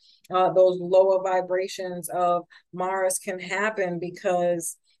happen. Those lower vibrations of Mars can happen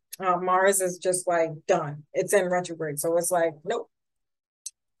because Mars is just like done. It's in retrograde. So it's like, nope,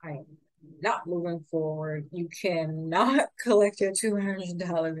 I am not moving forward. You cannot collect your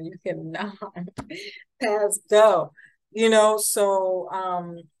 $200. You cannot pass go. So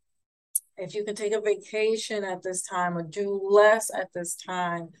if you can take a vacation at this time or do less at this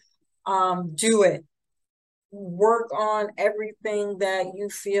time, do it. Work on everything that you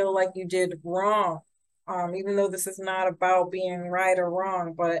feel like you did wrong. Even though this is not about being right or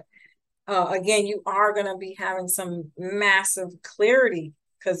wrong, but again, you are going to be having some massive clarity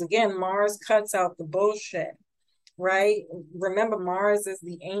because, again, Mars cuts out the bullshit, right? Remember, Mars is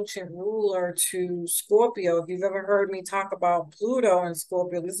the ancient ruler to Scorpio. If you've ever heard me talk about Pluto and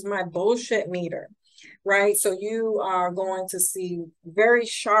Scorpio, this is my bullshit meter, right? So you are going to see very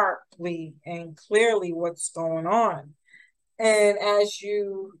sharply and clearly what's going on. And as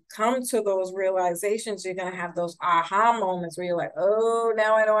you come to those realizations, you're going to have those aha moments where you're like, oh,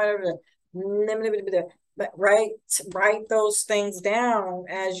 now I know what I do. But write those things down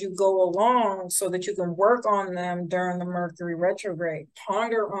as you go along so that you can work on them during the Mercury retrograde,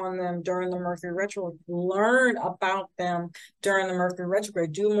 ponder on them during the Mercury retrograde, learn about them during the Mercury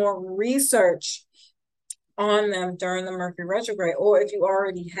retrograde, do more research on them during the Mercury retrograde. Or if you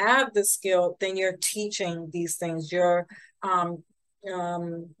already have the skill, then you're teaching these things. You're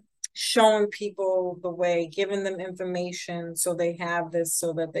showing people the way, giving them information so they have this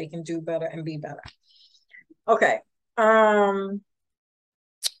so that they can do better and be better. Okay. I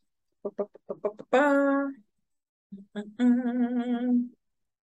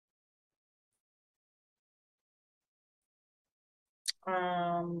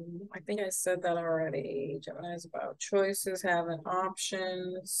think I said that already. Gemini is about choices, having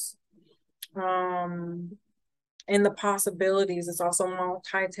options. In the possibilities, it's also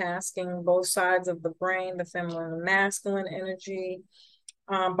multitasking, both sides of the brain, the feminine and masculine energy,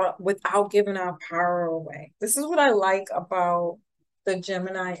 but without giving our power away. This is what I like about the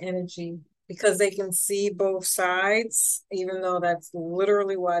Gemini energy, because they can see both sides, even though that's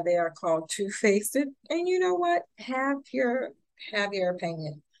literally why they are called two-faced. And you know what? Have your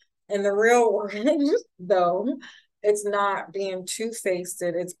opinion. In the real world, though, it's not being two-faced.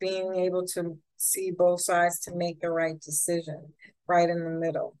 It's being able to see both sides to make the right decision, right in the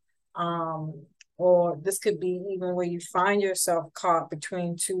middle. Or this could be even where you find yourself caught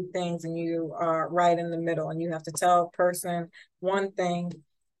between two things and you are right in the middle and you have to tell a person one thing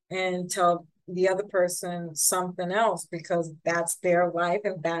and tell the other person something else because that's their life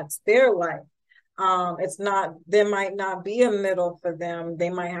and that's their life. It's not, there might not be a middle for them.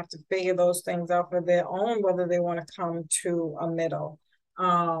 They might have to figure those things out for their own, whether they want to come to a middle.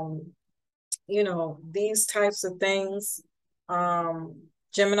 These types of things,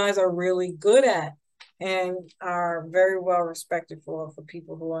 Geminis are really good at and are very well respected for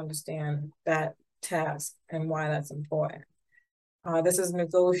people who understand that task and why that's important. This is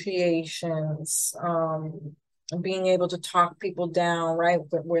negotiations, being able to talk people down, right?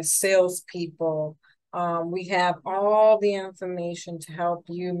 We're salespeople. We have all the information to help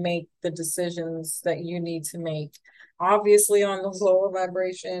you make the decisions that you need to make. Obviously, on the lower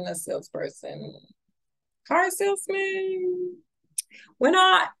vibration, a salesperson, car salesman, we're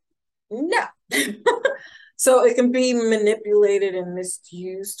not, no. So it can be manipulated and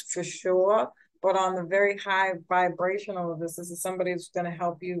misused for sure. But on the very high vibrational of this is somebody who's going to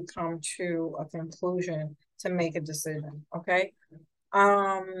help you come to a conclusion to make a decision. Okay.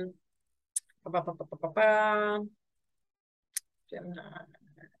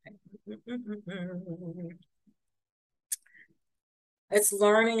 It's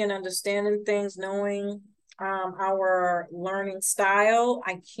learning and understanding things, knowing our learning style.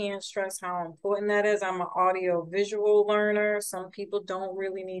 I can't stress how important that is. I'm an audio visual learner. Some people don't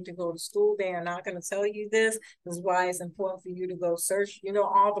really need to go to school. They are not going to tell you this. This is why it's important for you to go search,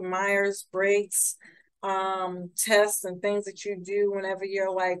 all the Myers-Briggs tests and things that you do whenever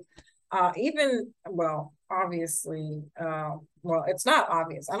you're like, obviously, it's not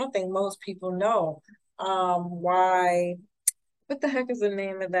obvious. I don't think most people know why what the heck is the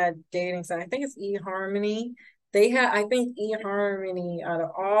name of that dating site? I think it's eHarmony. I think eHarmony, out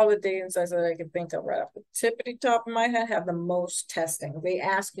of all the dating sites that I can think of right off the tippity top of my head, have the most testing. They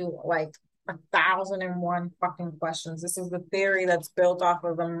ask you like 1,001 fucking questions. This is the theory that's built off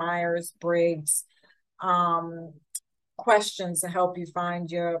of the Myers-Briggs questions to help you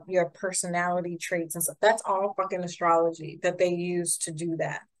find your personality traits and stuff. That's all fucking astrology that they use to do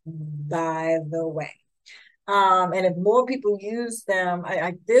that, by the way. And if more people use them,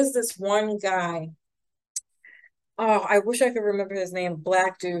 there's this one guy. Oh, I wish I could remember his name.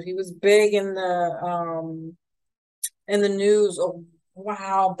 Black dude. He was big in the news a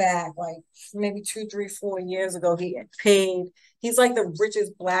while back, like maybe 2, 3, 4 years ago. He's like the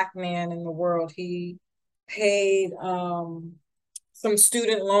richest black man in the world. He paid some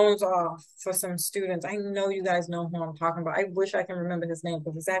student loans off for some students. I know you guys know who I'm talking about. I wish I can remember his name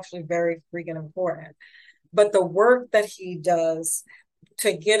because it's actually very freaking important. But the work that he does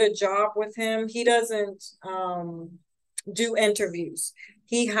to get a job with him, he doesn't do interviews.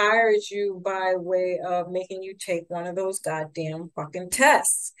 He hires you by way of making you take one of those goddamn fucking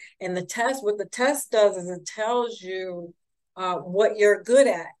tests. And what the test does is it tells you what you're good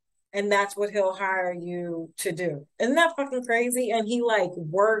at. And that's what he'll hire you to do. Isn't that fucking crazy? And he like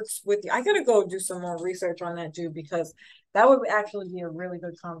works with you. I gotta go do some more research on that dude because that would actually be a really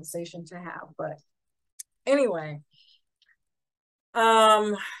good conversation to have. But anyway,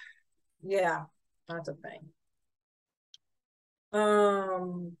 yeah, that's a thing.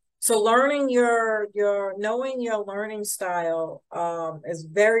 So knowing your learning style is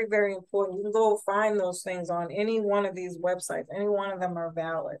very, very important. You can go find those things on any one of these websites. Any one of them are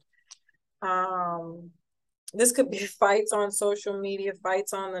valid. This could be fights on social media,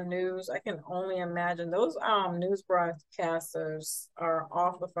 fights on the news. I can only imagine those news broadcasters are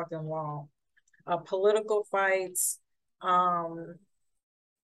off the fucking wall. Political fights,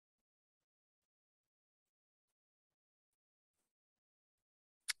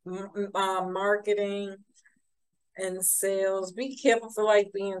 marketing and sales. Be careful for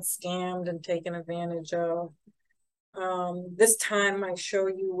like being scammed and taken advantage of. This time might show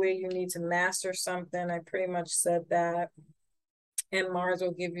you where you need to master something. I pretty much said that. And Mars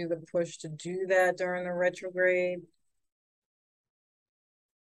will give you the push to do that during the retrograde.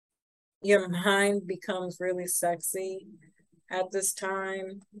 Your mind becomes really sexy at this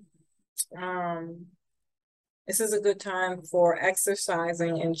time. This is a good time for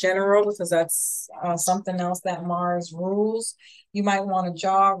exercising in general because that's something else that Mars rules. You might want to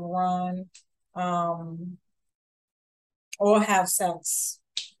jog, run, or have sex,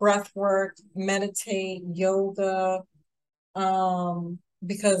 breath work, meditate, yoga.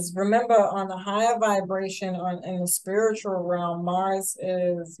 Because remember, on the higher vibration in the spiritual realm, Mars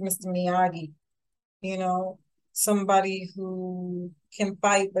is Mr. Miyagi, somebody who can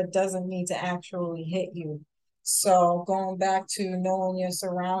fight but doesn't need to actually hit you. So going back to knowing your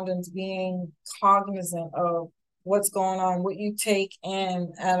surroundings, being cognizant of what's going on, what you take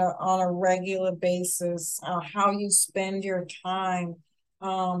in on a regular basis, how you spend your time,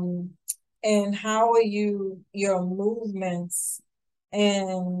 and how are your movements.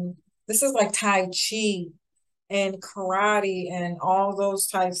 And this is like Tai Chi and karate and all those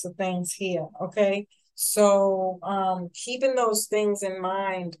types of things here, okay? So keeping those things in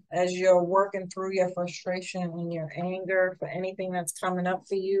mind as you're working through your frustration and your anger for anything that's coming up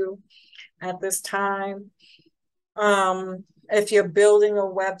for you at this time. If you're building a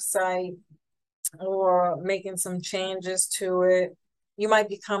website or making some changes to it, you might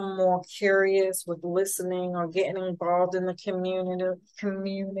become more curious with listening or getting involved in the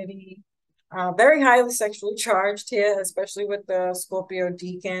community. Very highly sexually charged here, especially with the Scorpio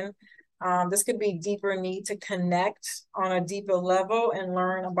Deacon. This could be deeper need to connect on a deeper level and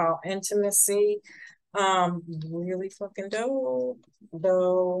learn about intimacy. Really fucking dope,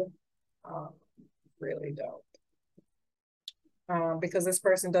 though. Really dope. Because this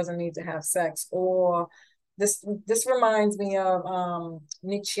person doesn't need to have sex. Or this reminds me of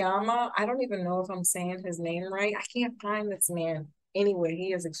Nichiyama. I don't even know if I'm saying his name right. I can't find this man anyway.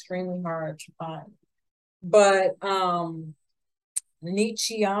 He is extremely hard to find. But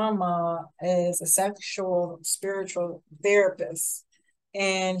Nichiyama is a sexual spiritual therapist.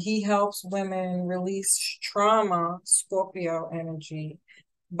 and he helps women release trauma, Scorpio energy,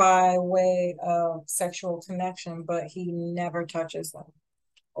 by way of sexual connection, but he never touches them.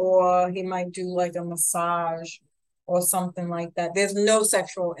 Or he might do like a massage or something like that. There's no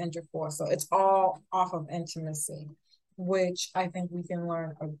sexual intercourse, so it's all off of intimacy, which I think we can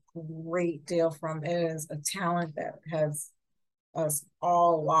learn a great deal from. It is a talent that has us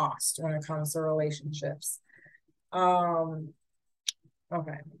all lost when it comes to relationships. Um,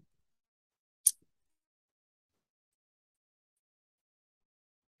 okay.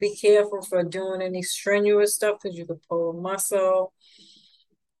 Be careful for doing any strenuous stuff because you could pull a muscle.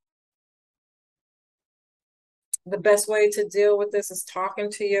 The best way to deal with this is talking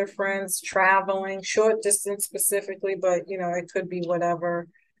to your friends, traveling, short distance specifically, but it could be whatever.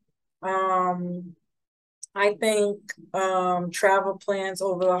 Um, I think travel plans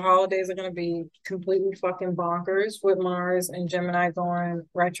over the holidays are going to be completely fucking bonkers with Mars and Gemini going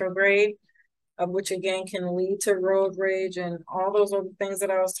retrograde, which again can lead to road rage and all those other things that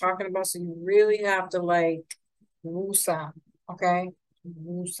I was talking about. So you really have to like woosah, okay?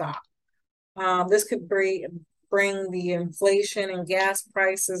 Woosah. This could bring the inflation and gas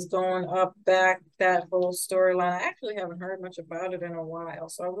prices going up back, that whole storyline. I actually haven't heard much about it in a while,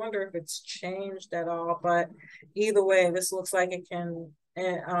 so I wonder if it's changed at all. But either way, this looks like it can,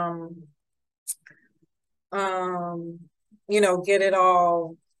 get it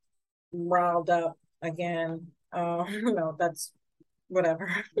all riled up again. That's whatever.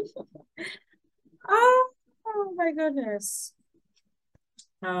 Oh my goodness.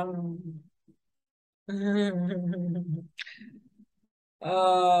 Um,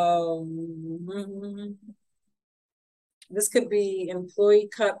 Um, this could be employee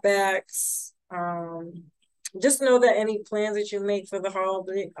cutbacks. Just know that any plans that you make for the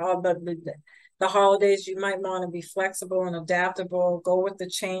holiday, the holidays, you might want to be flexible and adaptable. Go with the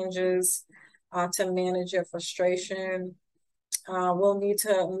changes to manage your frustration. We'll need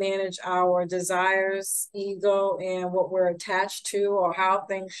to manage our desires, ego, and what we're attached to or how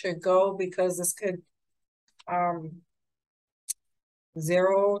things should go because this could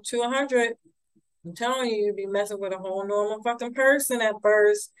 0 to 100. I'm telling you, you'd be messing with a whole normal fucking person at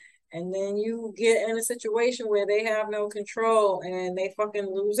first. And then you get in a situation where they have no control and they fucking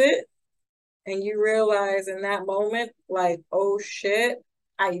lose it. And you realize in that moment, like, oh shit,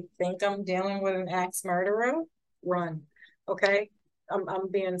 I think I'm dealing with an axe murderer. Run. Okay.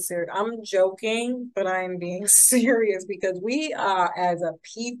 I'm being serious. I'm joking, but I'm being serious because we are, as a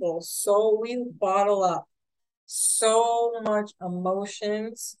people, so we bottle up so much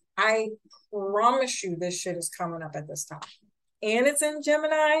emotions. I promise you this shit is coming up at this time. And it's in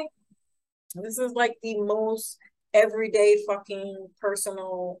Gemini. This is like the most everyday fucking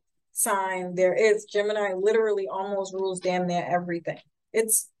personal sign there is. Gemini literally almost rules damn near everything.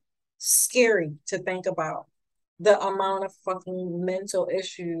 It's scary to think about the amount of fucking mental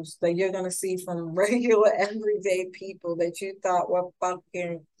issues that you're gonna see from regular everyday people that you thought were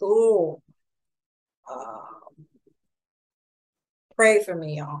fucking cool. Uh, Pray for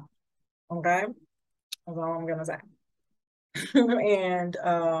me, y'all. Okay? That's all I'm gonna say. And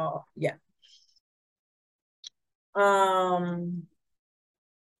yeah. Um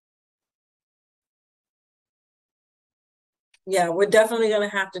yeah, we're definitely going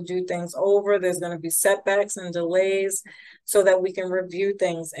to have to do things over. There's going to be setbacks and delays so that we can review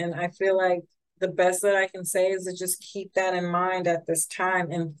things. And I feel like the best that I can say is to just keep that in mind at this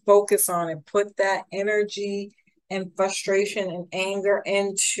time and focus on it. Put that energy and frustration and anger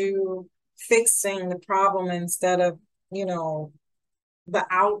into fixing the problem instead of, the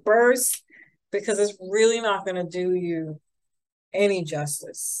outburst, because it's really not going to do you any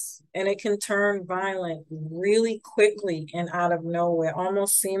justice. And it can turn violent really quickly and out of nowhere,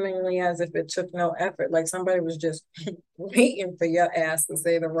 almost seemingly as if it took no effort, like somebody was just waiting for your ass to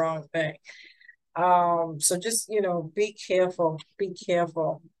say the wrong thing. So just, be careful, be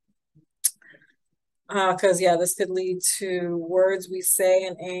careful. Because yeah, this could lead to words we say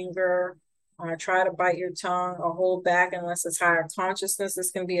in anger, try to bite your tongue or hold back unless it's higher consciousness.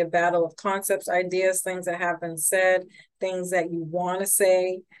 This can be a battle of concepts, ideas, things that have been said, things that you want to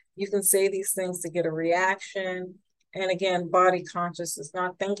say. You can say these things to get a reaction. And again, body consciousness,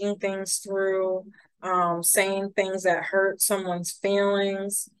 not thinking things through, saying things that hurt someone's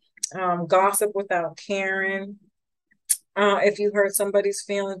feelings, gossip without caring. If you hurt somebody's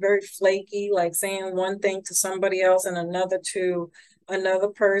feelings, very flaky, like saying one thing to somebody else and another to another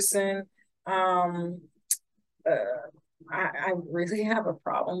person. Um, uh, I really have a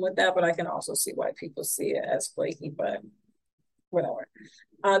problem with that, but I can also see why people see it as flaky. But whatever.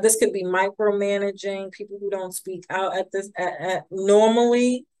 This could be micromanaging, people who don't speak out at this at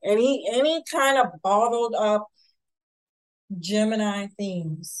normally, any kind of bottled up Gemini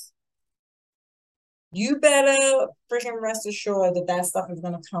themes. You better freaking rest assured that that stuff is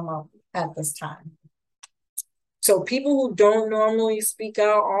going to come up at this time. So people who don't normally speak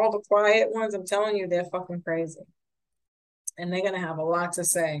out, all the quiet ones, I'm telling you, they're fucking crazy. And they're going to have a lot to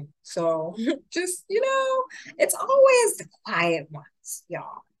say. So just, it's always the quiet ones,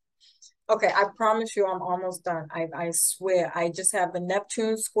 y'all. Okay, I promise you I'm almost done. I swear. I just have the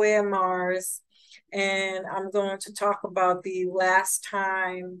Neptune square Mars. And I'm going to talk about the last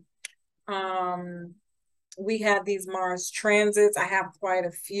time we had these Mars transits. I have quite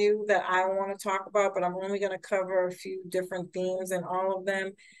a few that I want to talk about, but I'm only going to cover a few different themes in all of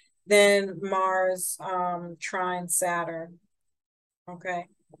them. Then Mars trine Saturn. Okay.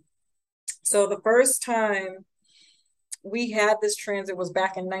 So the first time we had this transit was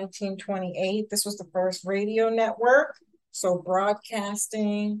back in 1928. This was the first radio network. So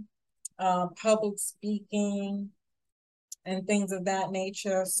broadcasting, public speaking, and things of that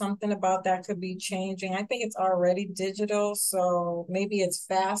nature. Something about that could be changing. I think it's already digital, so maybe it's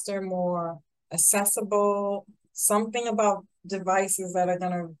faster, more accessible. Something about devices that are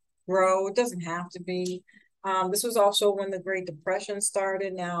going to grow. It doesn't have to be. This was also when the Great Depression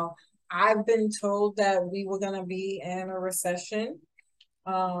started. Now, I've been told that we were going to be in a recession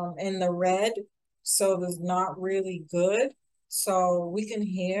in the red, so there's not really good. So we can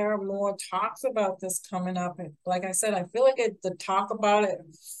hear more talks about this coming up. And like I said, I feel like the talk about it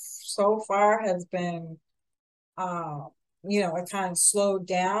so far has been, it kind of slowed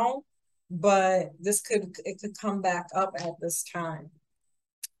down, but it could come back up at this time.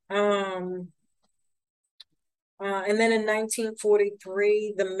 And then in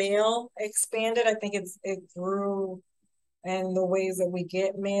 1943, the mail expanded. I think it grew and the ways that we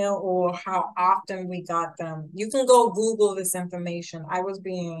get mail or how often we got them. You can go Google this information. I was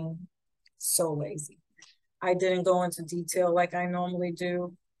being so lazy. I didn't go into detail like I normally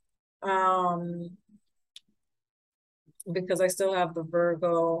do. Because I still have the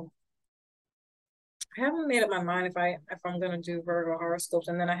Virgo. I haven't made up my mind if I'm gonna do Virgo horoscopes,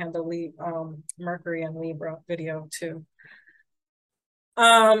 and then I have the Mercury and Libra video too.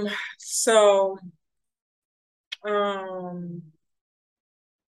 So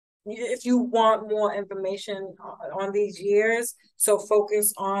if you want more information on these years, so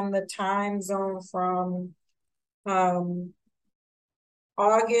focus on the time zone from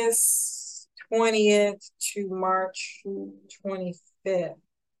August 20th to March 25th.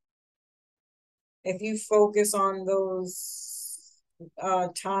 If you focus on those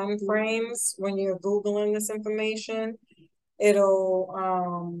time frames when you're Googling this information,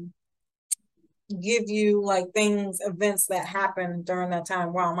 it'll give you like events that happen during that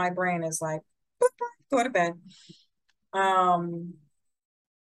time. Wow, my brain is like, go to bed.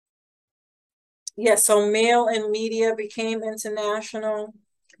 Yeah, so mail and media became international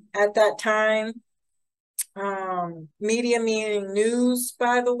at that time. Media meaning news,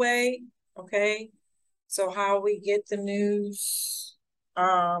 by the way. Okay. So how we get the news,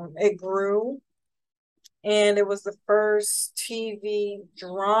 it grew. And it was the first TV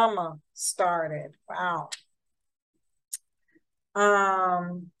drama started. Wow.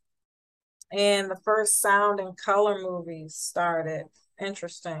 And the first sound and color movies started.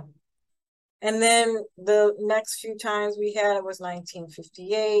 Interesting. And then the next few times we had it was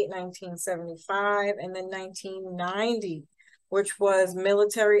 1958, 1975, and then 1990, which was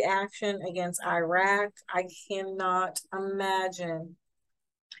military action against Iraq. I cannot imagine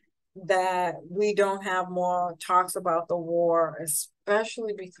that we don't have more talks about the war,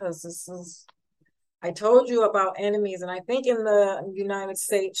 especially because I told you about enemies, and I think in the United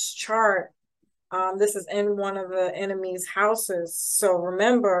States chart, this is in one of the enemy's houses. So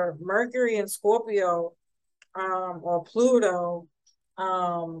remember, Mercury and Scorpio, or Pluto,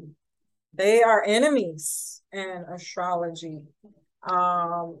 they are enemies in astrology.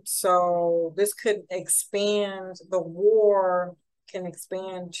 So this could expand, the war can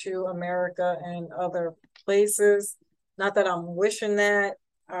expand to America and other places. Not that I'm wishing that,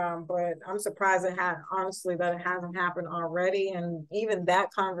 but I'm surprised honestly, that it hasn't happened already. And even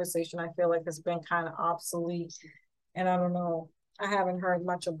that conversation, I feel like has been kind of obsolete. And I don't know, I haven't heard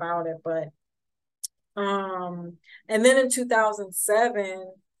much about it, but, and then in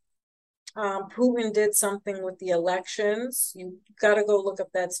 2007, Putin did something with the elections. You got to go look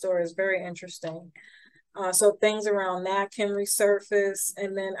up that story. It's very interesting. So things around that can resurface.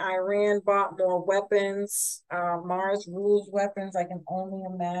 And then Iran bought more weapons. Mars rules weapons. I can only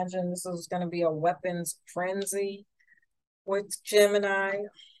imagine this is going to be a weapons frenzy. with Gemini.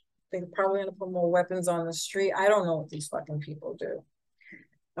 They're probably gonna put more weapons on the street. I don't know what these fucking people do.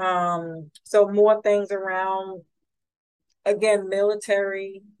 So more things around, again,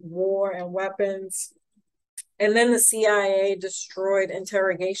 military, war, and weapons. And then the CIA destroyed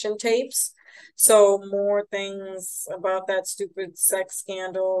interrogation tapes. So more things about that stupid sex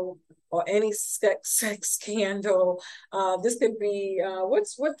scandal or any sex scandal. This could be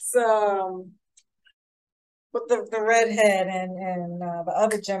with the redhead and the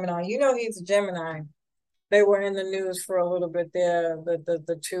other Gemini. You know he's a Gemini. They were in the news for a little bit there,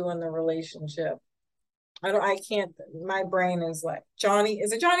 the two in the relationship. I can't, my brain is like,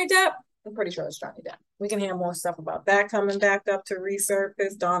 is it Johnny Depp? I'm pretty sure it's Johnny Depp. We can hear more stuff about that coming back up to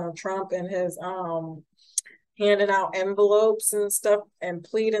resurface. Donald Trump and his handing out envelopes and stuff and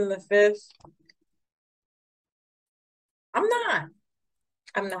pleading the fifth. I'm not.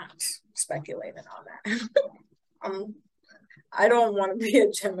 I'm not speculating on that. I don't want to be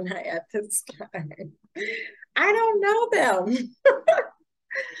a Gemini at this time. I don't know them.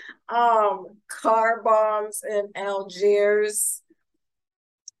 Car bombs in Algiers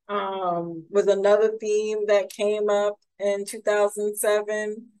was another theme that came up in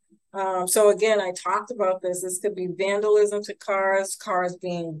 2007. So again, I talked about this. This could be vandalism to cars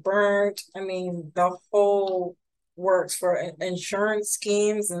being burnt. I mean, the whole works for insurance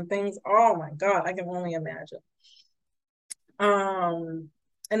schemes and things. Oh my God, I can only imagine.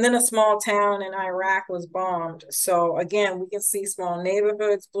 And then a small town in Iraq was bombed. So again, we can see small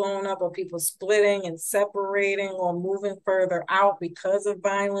neighborhoods blown up or people splitting and separating or moving further out because of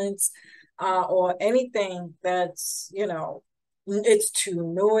violence, or anything that's, it's too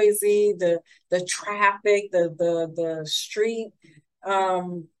noisy, the traffic, the street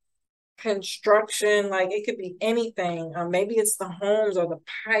construction, like it could be anything. Maybe it's the homes or the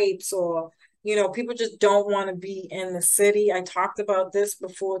pipes or people just don't want to be in the city. I talked about this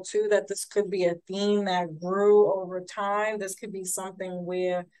before too, that this could be a theme that grew over time. This could be something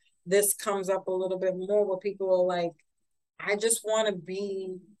where this comes up a little bit more, where people are like, I just want to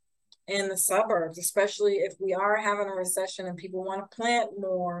be in the suburbs, especially if we are having a recession and people want to plant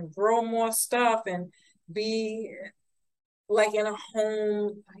more and grow more stuff and be like in a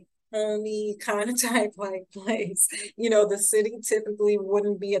homey kind of type like place. The city typically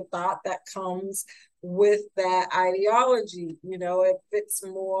wouldn't be a thought that comes with that ideology. It fits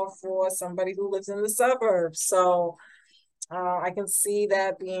more for somebody who lives in the suburbs. So I can see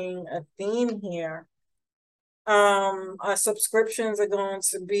that being a theme here. Our subscriptions are going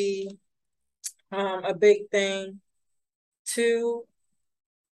to be a big thing too.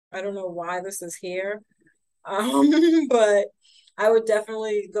 I don't know why this is here. But I would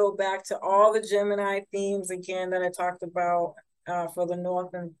definitely go back to all the Gemini themes again that I talked about for the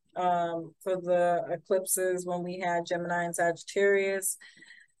North and for the eclipses when we had Gemini and Sagittarius.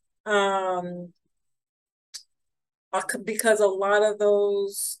 Because a lot of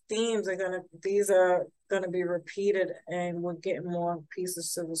those themes these are gonna be repeated, and we're getting more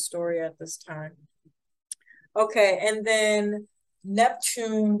pieces to the story at this time. Okay, and then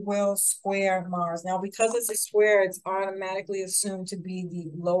Neptune will square Mars. Now, because it's a square, it's automatically assumed to be the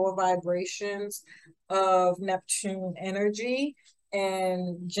lower vibrations of Neptune energy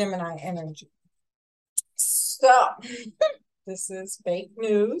and Gemini energy. So, this is fake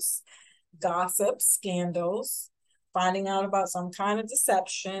news, gossip, scandals, finding out about some kind of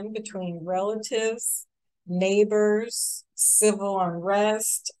deception between relatives, neighbors, civil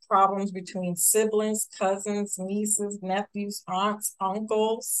unrest, problems between siblings, cousins, nieces, nephews, aunts,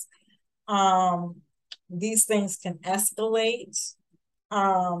 uncles. These things can escalate.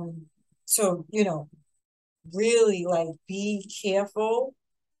 So, really like be careful.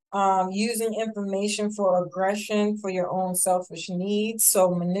 Using information for aggression for your own selfish needs.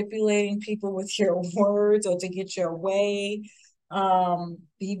 So manipulating people with your words or to get your way.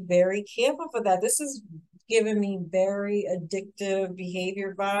 Be very careful for that. This is giving me very addictive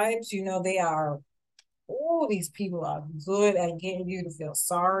behavior vibes. These people are good at getting you to feel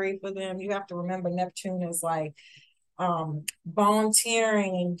sorry for them. You have to remember Neptune is like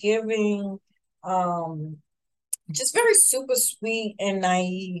volunteering and giving, just very super sweet and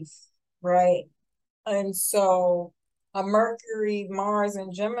naive, right? And so a Mercury, Mars,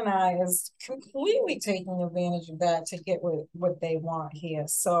 and Gemini is completely taking advantage of that to get what they want here.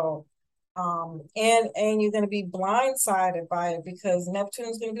 So, and you're going to be blindsided by it because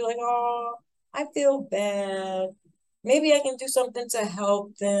Neptune's going to be like, oh, I feel bad. Maybe I can do something to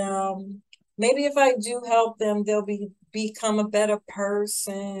help them. Maybe if I do help them, they'll become a better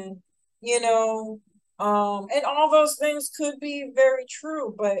person, you know. And all those things could be very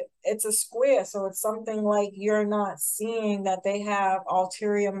true, but it's a square. So it's something like you're not seeing that they have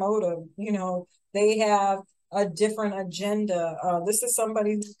ulterior motive. They have a different agenda. This is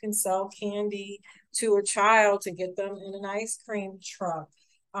somebody who can sell candy to a child to get them in an ice cream truck.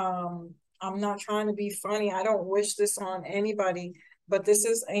 I'm not trying to be funny. I don't wish this on anybody, but this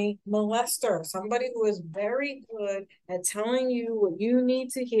is a molester, somebody who is very good at telling you what you need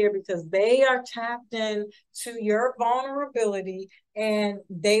to hear because they are tapped in to your vulnerability and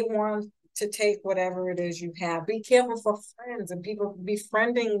they want to take whatever it is you have. Be careful for friends and people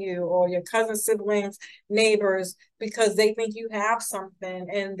befriending you or your cousin, siblings, neighbors, because they think you have something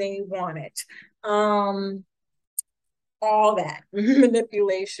and they want it. All that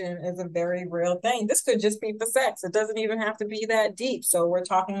manipulation is a very real thing. This could just be for sex. It doesn't even have to be that deep. So we're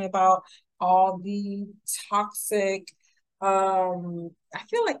talking about all the toxic, I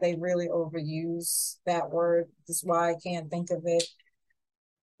feel like they really overuse that word. That's why I can't think of it.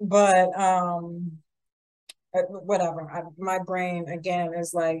 But whatever. My brain again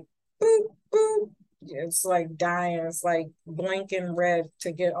is like boop, boop. It's like dying. It's like blinking red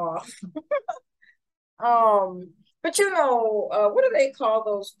to get off. But what do they call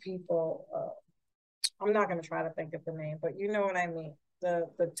those people? I'm not gonna try to think of the name, but you know what I mean.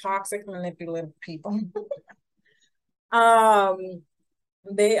 The toxic manipulative people. um,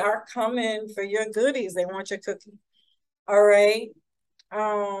 they are coming for your goodies. They want your cookie. All right.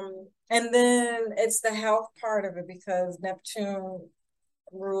 And then it's the health part of it because Neptune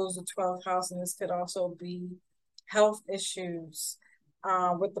rules the 12th house, and this could also be health issues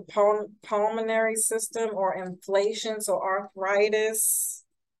with the pulmonary system or inflation, so arthritis.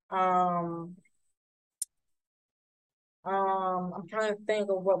 Um, I'm trying to think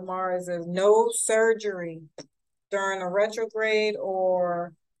of what Mars is. No surgery during a retrograde,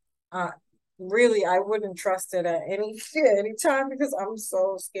 or uh, really, I wouldn't trust it at any time because I'm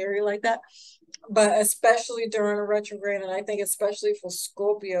so scary like that. But especially during a retrograde, and I think especially for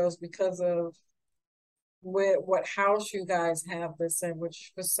Scorpios because of what house you guys have this in,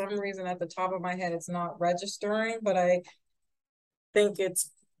 which for some reason at the top of my head it's not registering, but I think it's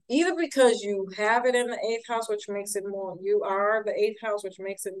either because you have it in the eighth house, which makes it more, you are the eighth house, which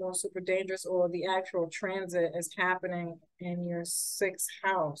makes it more super dangerous, or the actual transit is happening in your sixth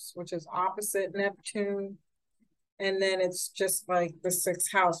house, which is opposite Neptune. And then it's just like the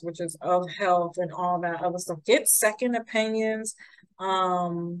sixth house, which is of health and all that other stuff. Get second opinions.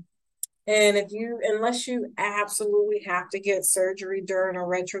 And unless you absolutely have to get surgery during a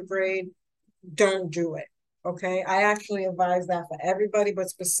retrograde, don't do it. Okay. I actually advise that for everybody, but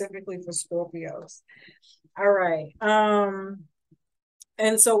specifically for Scorpios. All right.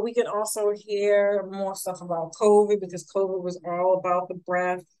 And so we can also hear more stuff about COVID because COVID was all about the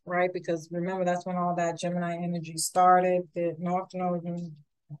breath, right? Because remember, that's when all that Gemini energy started, the North Node and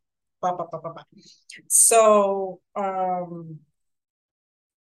blah, blah, blah, blah, blah. So,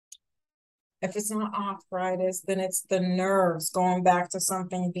 if it's not arthritis, then it's the nerves going back to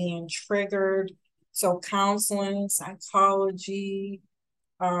something being triggered. So counseling, psychology,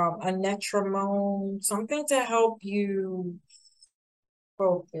 a metronome, something to help you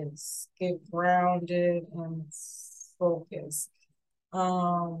focus, get grounded and focus.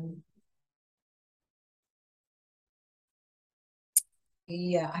 Um,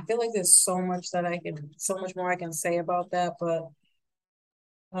 yeah, I feel like there's so much more I can say about that, but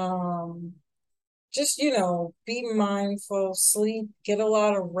um, just, be mindful, sleep, get a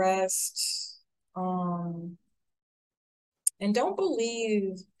lot of rest, and don't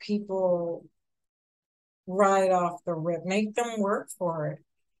believe people right off the rip. Make them work for it.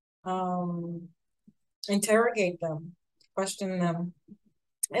 Um, Interrogate them, question them.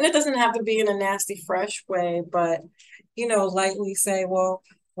 And it doesn't have to be in a nasty, fresh way, but, lightly say, well,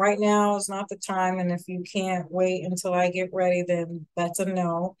 right now is not the time. And if you can't wait until I get ready, then that's a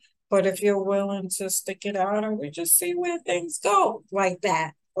no. But if you're willing to stick it out and we just see where things go like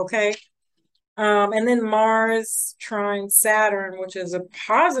that, okay? And then Mars trine Saturn, which is a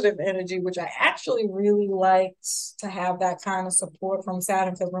positive energy, which I actually really liked to have that kind of support from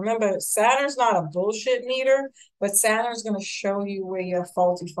Saturn. Because remember, Saturn's not a bullshit meter, but Saturn's going to show you where your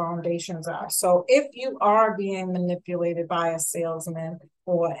faulty foundations are. So if you are being manipulated by a salesman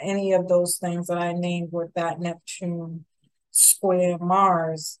or any of those things that I named with that Neptune square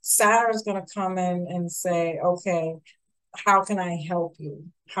Mars, Saturn's going to come in and say, okay, how can I help you?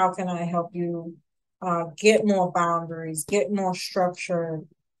 How can I help you get more boundaries, get more structure,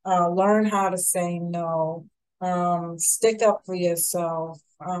 learn how to say no, stick up for yourself,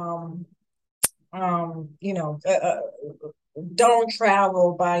 um, you know, uh, uh, don't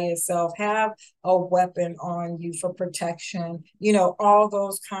travel by yourself. Have a weapon on you for protection. You know, all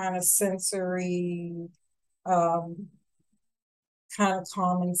those kind of sensory, um, kind of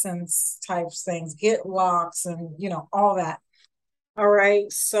common sense types things. Get locks and, you know, all that. All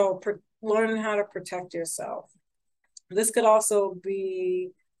right. So learn how to protect yourself. This could also be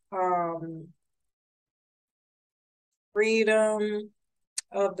um, freedom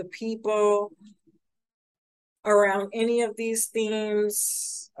of the people around any of these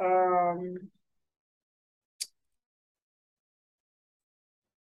themes.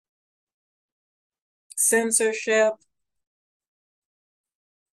 Censorship.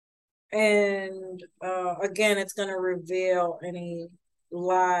 And again, it's going to reveal any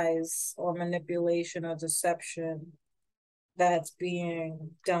lies or manipulation or deception that's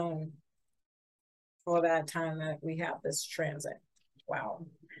being done for that time that we have this transit. Wow.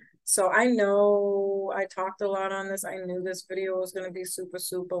 So I know I talked a lot on this. I knew this video was going to be super,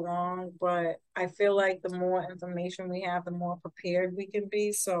 super long, but I feel like the more information we have, the more prepared we can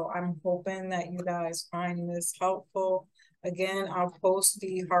be. So I'm hoping that you guys find this helpful. Again, I'll post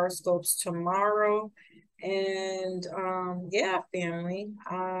the horoscopes tomorrow. And yeah, family,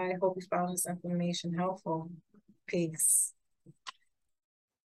 I hope you found this information helpful. Peace.